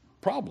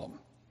problem.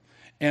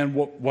 And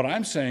what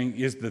I'm saying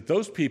is that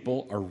those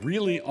people are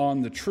really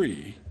on the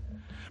tree,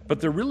 but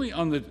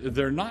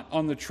they're not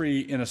on the tree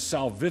in a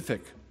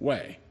salvific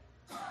way.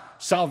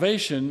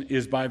 Justification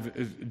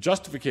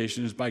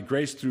is by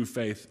grace through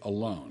faith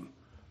alone,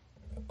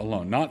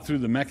 not through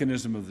the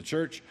mechanism of the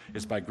church.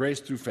 It's by grace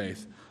through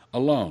faith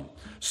alone.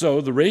 So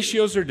the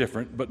ratios are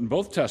different, but in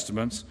both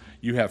testaments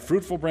you have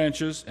fruitful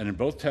branches, and in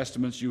both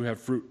testaments you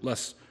have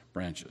fruitless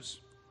branches.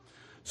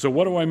 So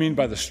what do I mean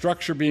by the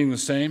structure being the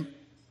same?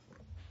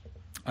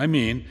 I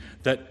mean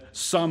that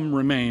some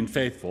remain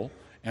faithful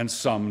and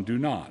some do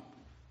not.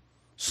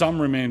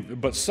 Some remain,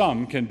 but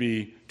some can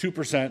be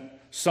 2%,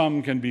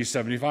 some can be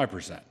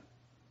 75%.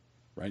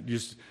 Right? You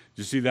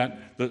see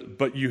that?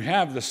 But you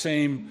have the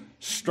same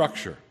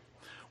structure.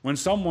 When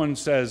someone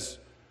says,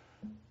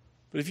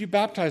 but if you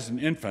baptize an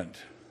infant,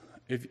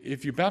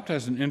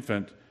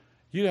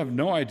 you have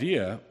no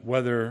idea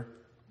whether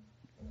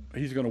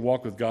he's going to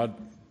walk with God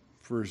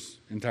for his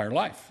entire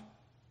life.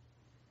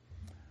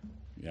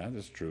 Yeah,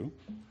 that's true.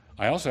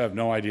 I also have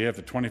no idea if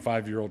a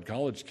 25-year-old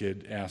college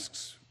kid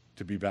asks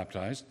to be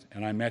baptized,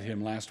 and I met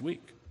him last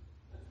week.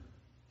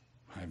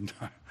 I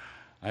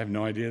have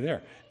no idea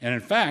there. And in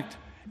fact,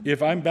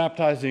 if I'm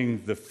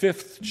baptizing the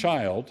 5th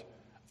child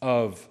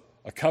of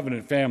a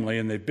covenant family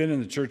and they've been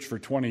in the church for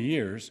 20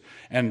 years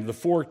and the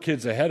 4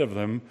 kids ahead of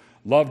them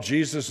love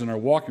Jesus and are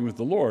walking with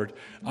the Lord,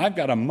 I've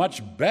got a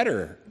much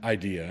better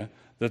idea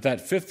that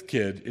 5th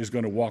kid is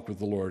going to walk with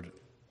the Lord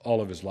all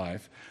of his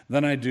life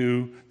than I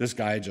do this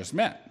guy I just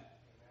met.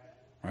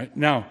 Right?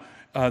 Now,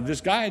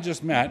 this guy I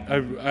just met,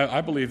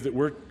 I believe that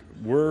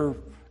we're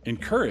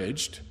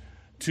encouraged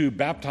to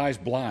baptize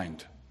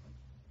blind.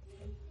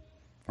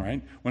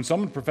 Right? When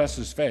someone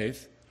professes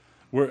faith,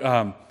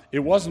 it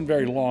wasn't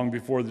very long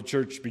before the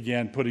church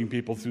began putting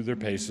people through their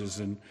paces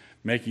and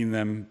making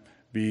them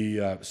be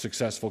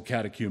successful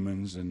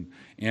catechumens and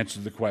answer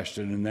the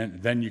question,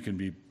 and then you can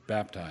be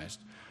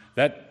baptized.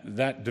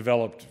 That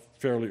developed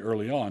fairly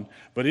early on.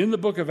 But in the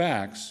book of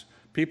Acts,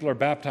 people are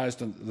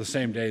baptized on the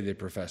same day they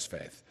profess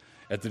faith.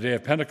 At the day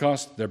of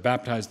Pentecost, they're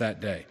baptized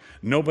that day.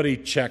 Nobody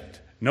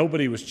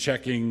was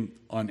checking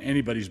on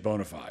anybody's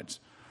bona fides.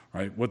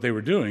 Right? What they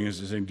were doing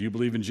is saying, do you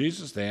believe in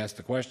Jesus? They asked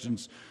the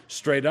questions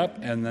straight up,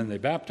 and then they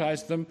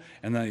baptized them,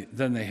 and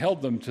then they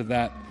held them to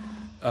that.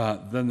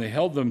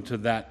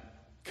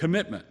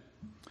 Commitment.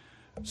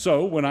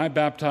 So when I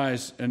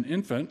baptize an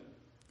infant,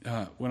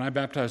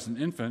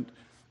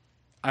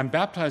 I'm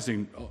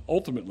baptizing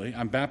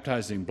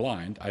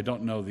blind. I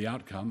don't know the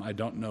outcome. I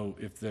don't know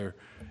if this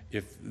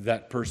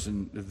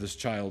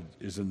child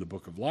is in the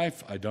book of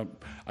life. I don't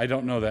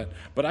know that.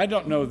 But I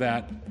don't know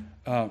that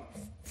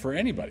for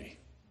anybody.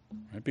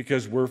 Right?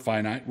 Because we're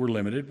finite, we're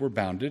limited, we're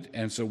bounded,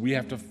 and so we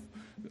have to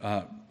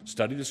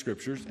study the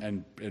Scriptures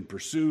and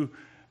pursue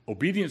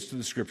obedience to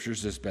the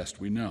Scriptures as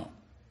best we know.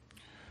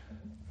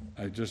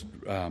 I just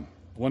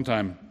one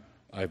time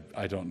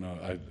I don't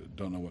know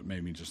what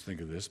made me just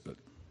think of this, but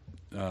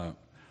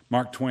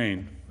Mark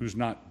Twain, who's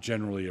not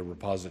generally a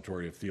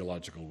repository of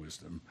theological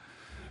wisdom,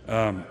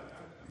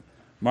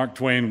 Mark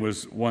Twain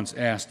was once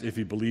asked if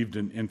he believed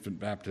in infant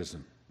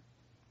baptism.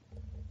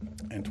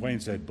 And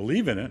Twain said,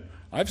 "Believe in it?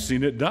 I've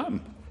seen it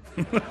done."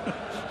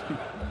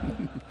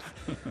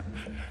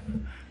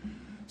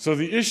 So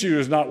the issue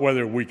is not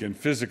whether we can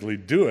physically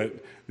do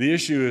it. The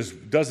issue is,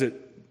 does it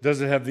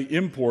have the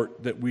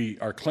import that we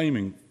are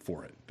claiming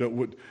for it?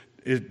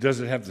 Does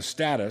it have the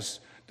status?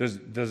 Does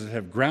it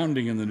have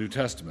grounding in the New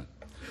Testament?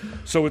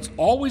 So it's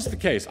always the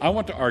case. I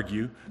want to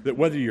argue that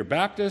whether you're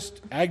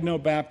Baptist,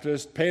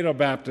 Agno-Baptist,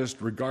 Paedo-Baptist,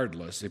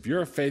 regardless, if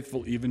you're a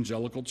faithful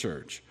evangelical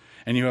church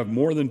and you have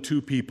more than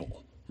two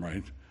people,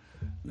 right?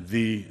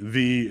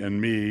 Thee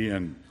and me,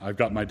 and I've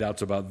got my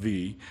doubts about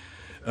thee.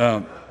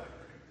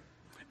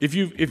 If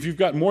you've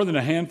got more than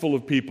a handful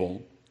of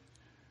people,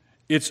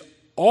 it's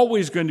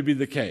always going to be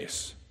the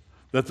case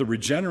that the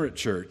regenerate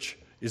church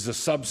is a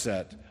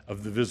subset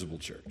of the visible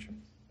church.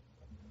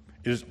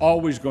 It is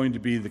always going to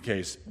be the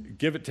case.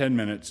 Give it 10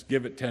 minutes,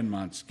 give it 10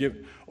 months,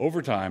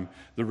 over time,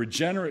 the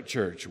regenerate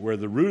church, where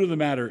the root of the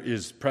matter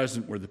is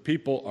present, where the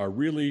people are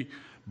really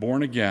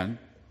born again,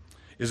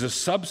 is a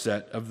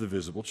subset of the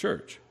visible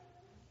church.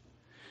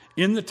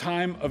 In the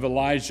time of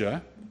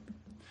Elijah,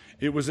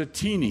 it was a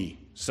teeny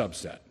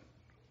subset.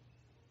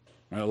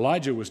 Now,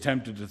 Elijah was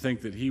tempted to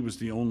think that he was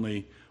the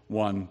only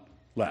one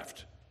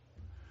left.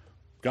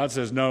 God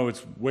says, no,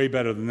 it's way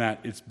better than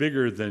that. It's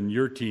bigger than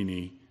your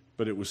teeny,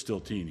 but it was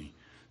still teeny.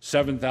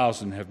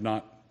 7,000 have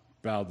not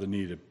bowed the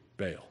knee to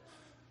Baal.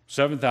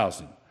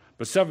 7,000.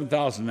 But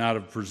 7,000 out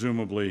of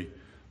presumably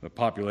a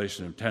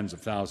population of tens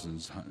of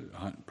thousands,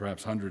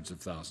 perhaps hundreds of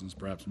thousands,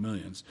 perhaps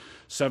millions.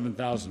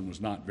 7,000 was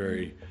not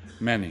very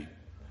many.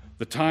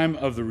 The time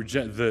of the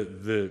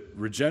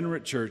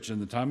regenerate church in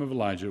the time of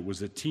Elijah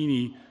was a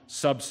teeny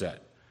subset.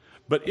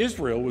 But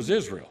Israel was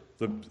Israel.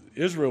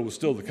 Israel was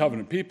still the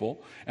covenant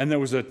people, and there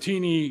was a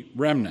teeny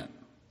remnant.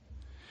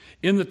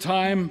 In the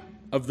time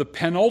of the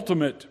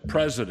penultimate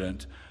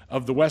president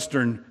of the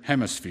Western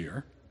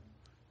Hemisphere,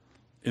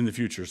 in the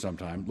future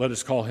sometime, let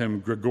us call him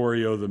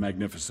Gregorio the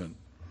Magnificent.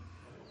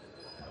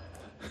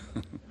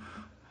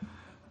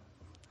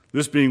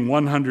 This being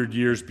 100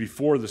 years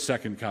before the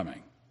second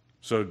coming.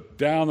 So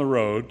down the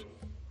road,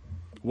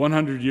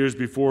 100 years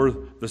before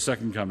the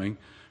second coming,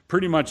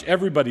 pretty much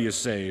everybody is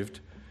saved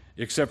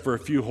except for a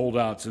few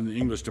holdouts in the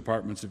English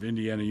departments of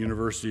Indiana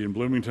University in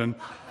Bloomington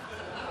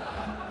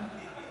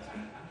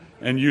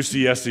and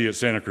UCSC at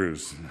Santa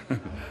Cruz.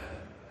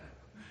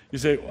 You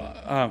say,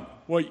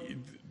 well,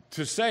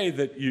 to say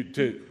that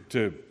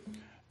to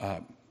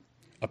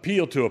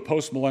appeal to a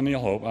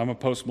post-millennial hope, I'm a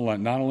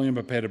post-millennial, not only am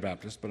I a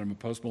Paedo-Baptist, but I'm a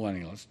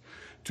post-millennialist.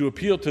 To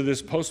appeal to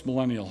this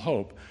post-millennial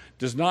hope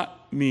does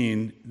not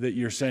mean that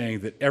you're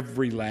saying that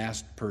every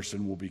last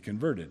person will be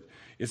converted.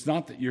 It's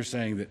not that you're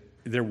saying that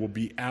there will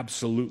be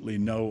absolutely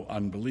no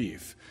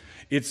unbelief.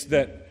 It's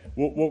that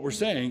what we're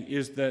saying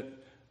is that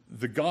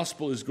the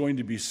gospel is going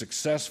to be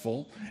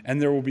successful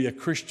and there will be a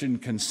Christian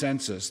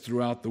consensus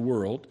throughout the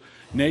world.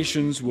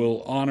 Nations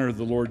will honor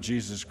the Lord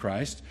Jesus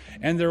Christ,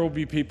 and there will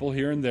be people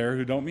here and there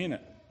who don't mean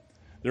it.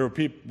 There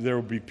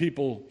will be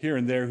people here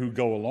and there who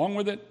go along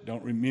with it,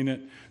 don't mean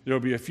it. There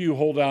will be a few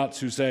holdouts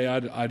who say,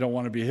 I don't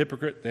want to be a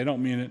hypocrite, they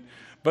don't mean it.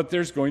 But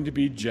there's going to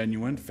be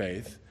genuine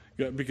faith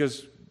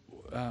because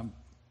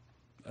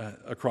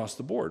across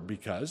the board,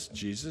 because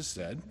Jesus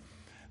said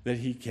that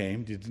he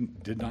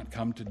did not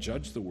come to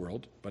judge the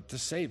world, but to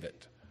save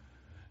it.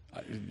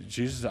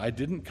 Jesus said, I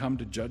didn't come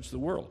to judge the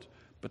world,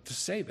 but to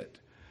save it.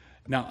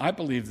 Now, I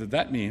believe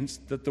that means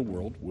that the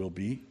world will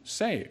be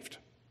saved.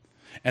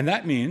 And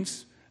that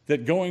means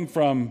that going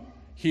from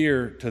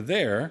here to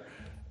there,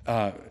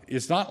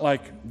 it's not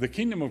like the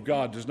kingdom of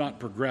God does not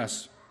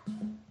progress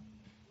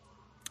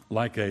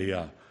like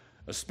a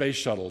space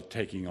shuttle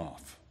taking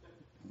off.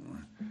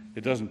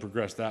 It doesn't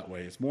progress that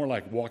way. It's more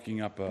like walking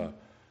up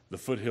the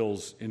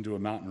foothills into a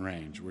mountain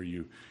range where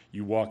you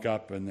walk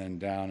up and then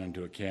down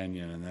into a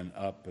canyon and then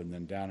up and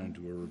then down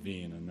into a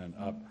ravine and then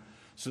up.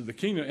 So the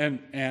kingdom,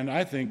 and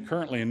I think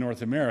currently in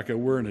North America,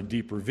 we're in a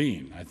deep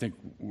ravine. I think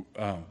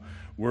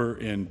we're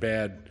in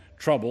bad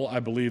trouble. I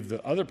believe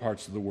that other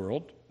parts of the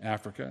world,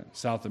 Africa,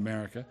 South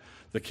America,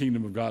 the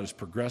kingdom of God is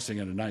progressing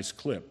at a nice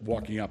clip,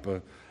 walking up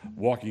a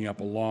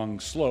long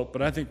slope,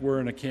 but I think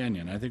we're in a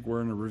canyon. I think we're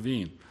in a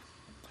ravine.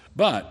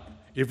 But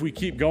if we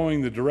keep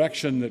going the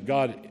direction that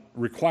God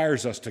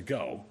requires us to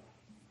go,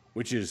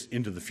 which is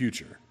into the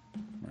future,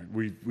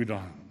 right? We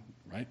don't,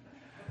 right?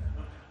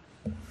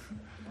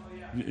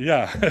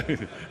 Yeah.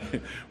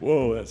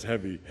 Whoa, that's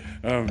heavy.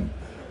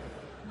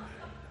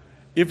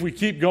 If we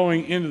keep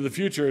going into the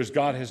future as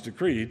God has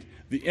decreed,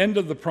 the end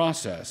of the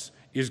process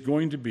is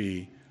going to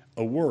be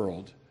a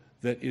world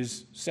that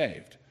is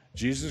saved.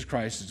 Jesus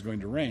Christ is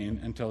going to reign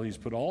until he's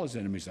put all his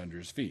enemies under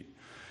his feet.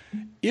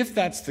 If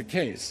that's the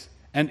case,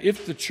 and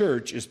if the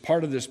church is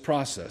part of this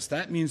process,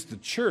 that means the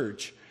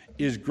church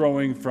is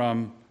growing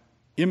from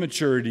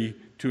immaturity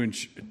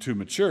to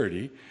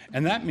maturity,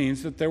 and that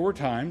means that there were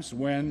times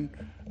when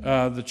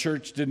the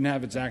church didn't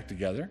have its act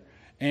together,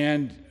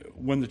 and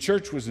when the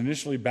church was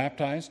initially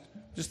baptized,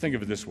 just think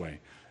of it this way.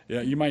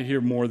 You might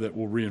hear more that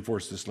will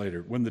reinforce this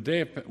later. When the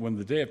day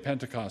of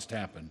Pentecost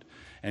happened,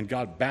 and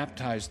God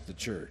baptized the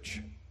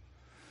church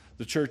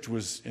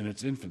was in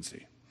its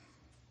infancy.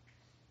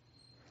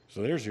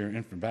 So there's your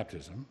infant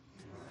baptism.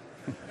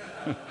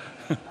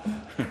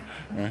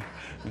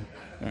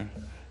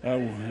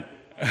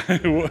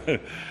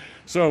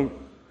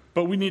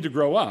 But we need to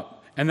grow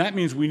up. And that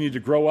means we need to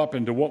grow up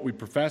into what we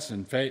profess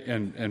and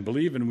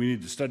believe, and we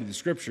need to study the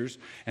Scriptures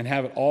and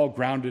have it all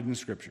grounded in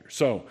Scripture.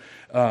 So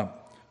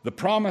the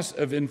promise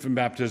of infant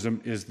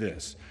baptism is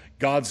this.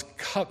 God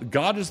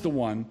is the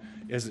one,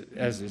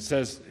 as he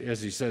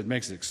says,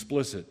 makes it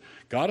explicit,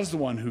 God is the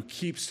one who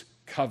keeps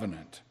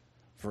covenant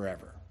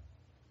forever.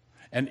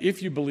 And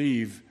if you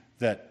believe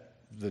that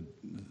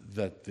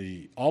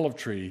the olive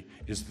tree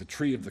is the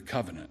tree of the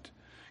covenant,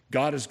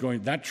 God is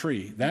going, that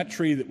tree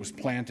that was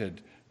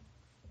planted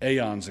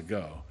aeons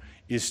ago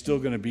is still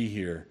going to be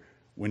here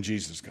when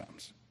Jesus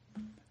comes.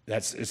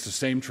 It's the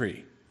same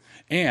tree.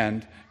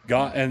 And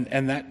God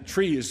and that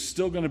tree is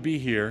still going to be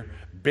here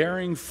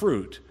bearing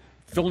fruit,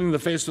 filling the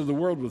face of the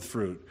world with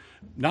fruit,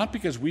 not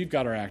because we've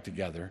got our act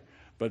together,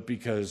 but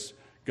because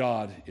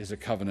God is a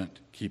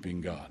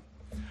covenant-keeping God.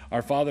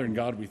 Our Father and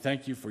God, we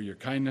thank you for your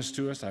kindness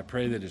to us. I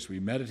pray that as we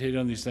meditate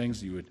on these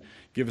things, you would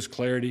give us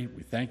clarity.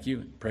 We thank you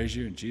and praise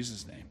you in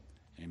Jesus' name.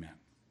 Amen.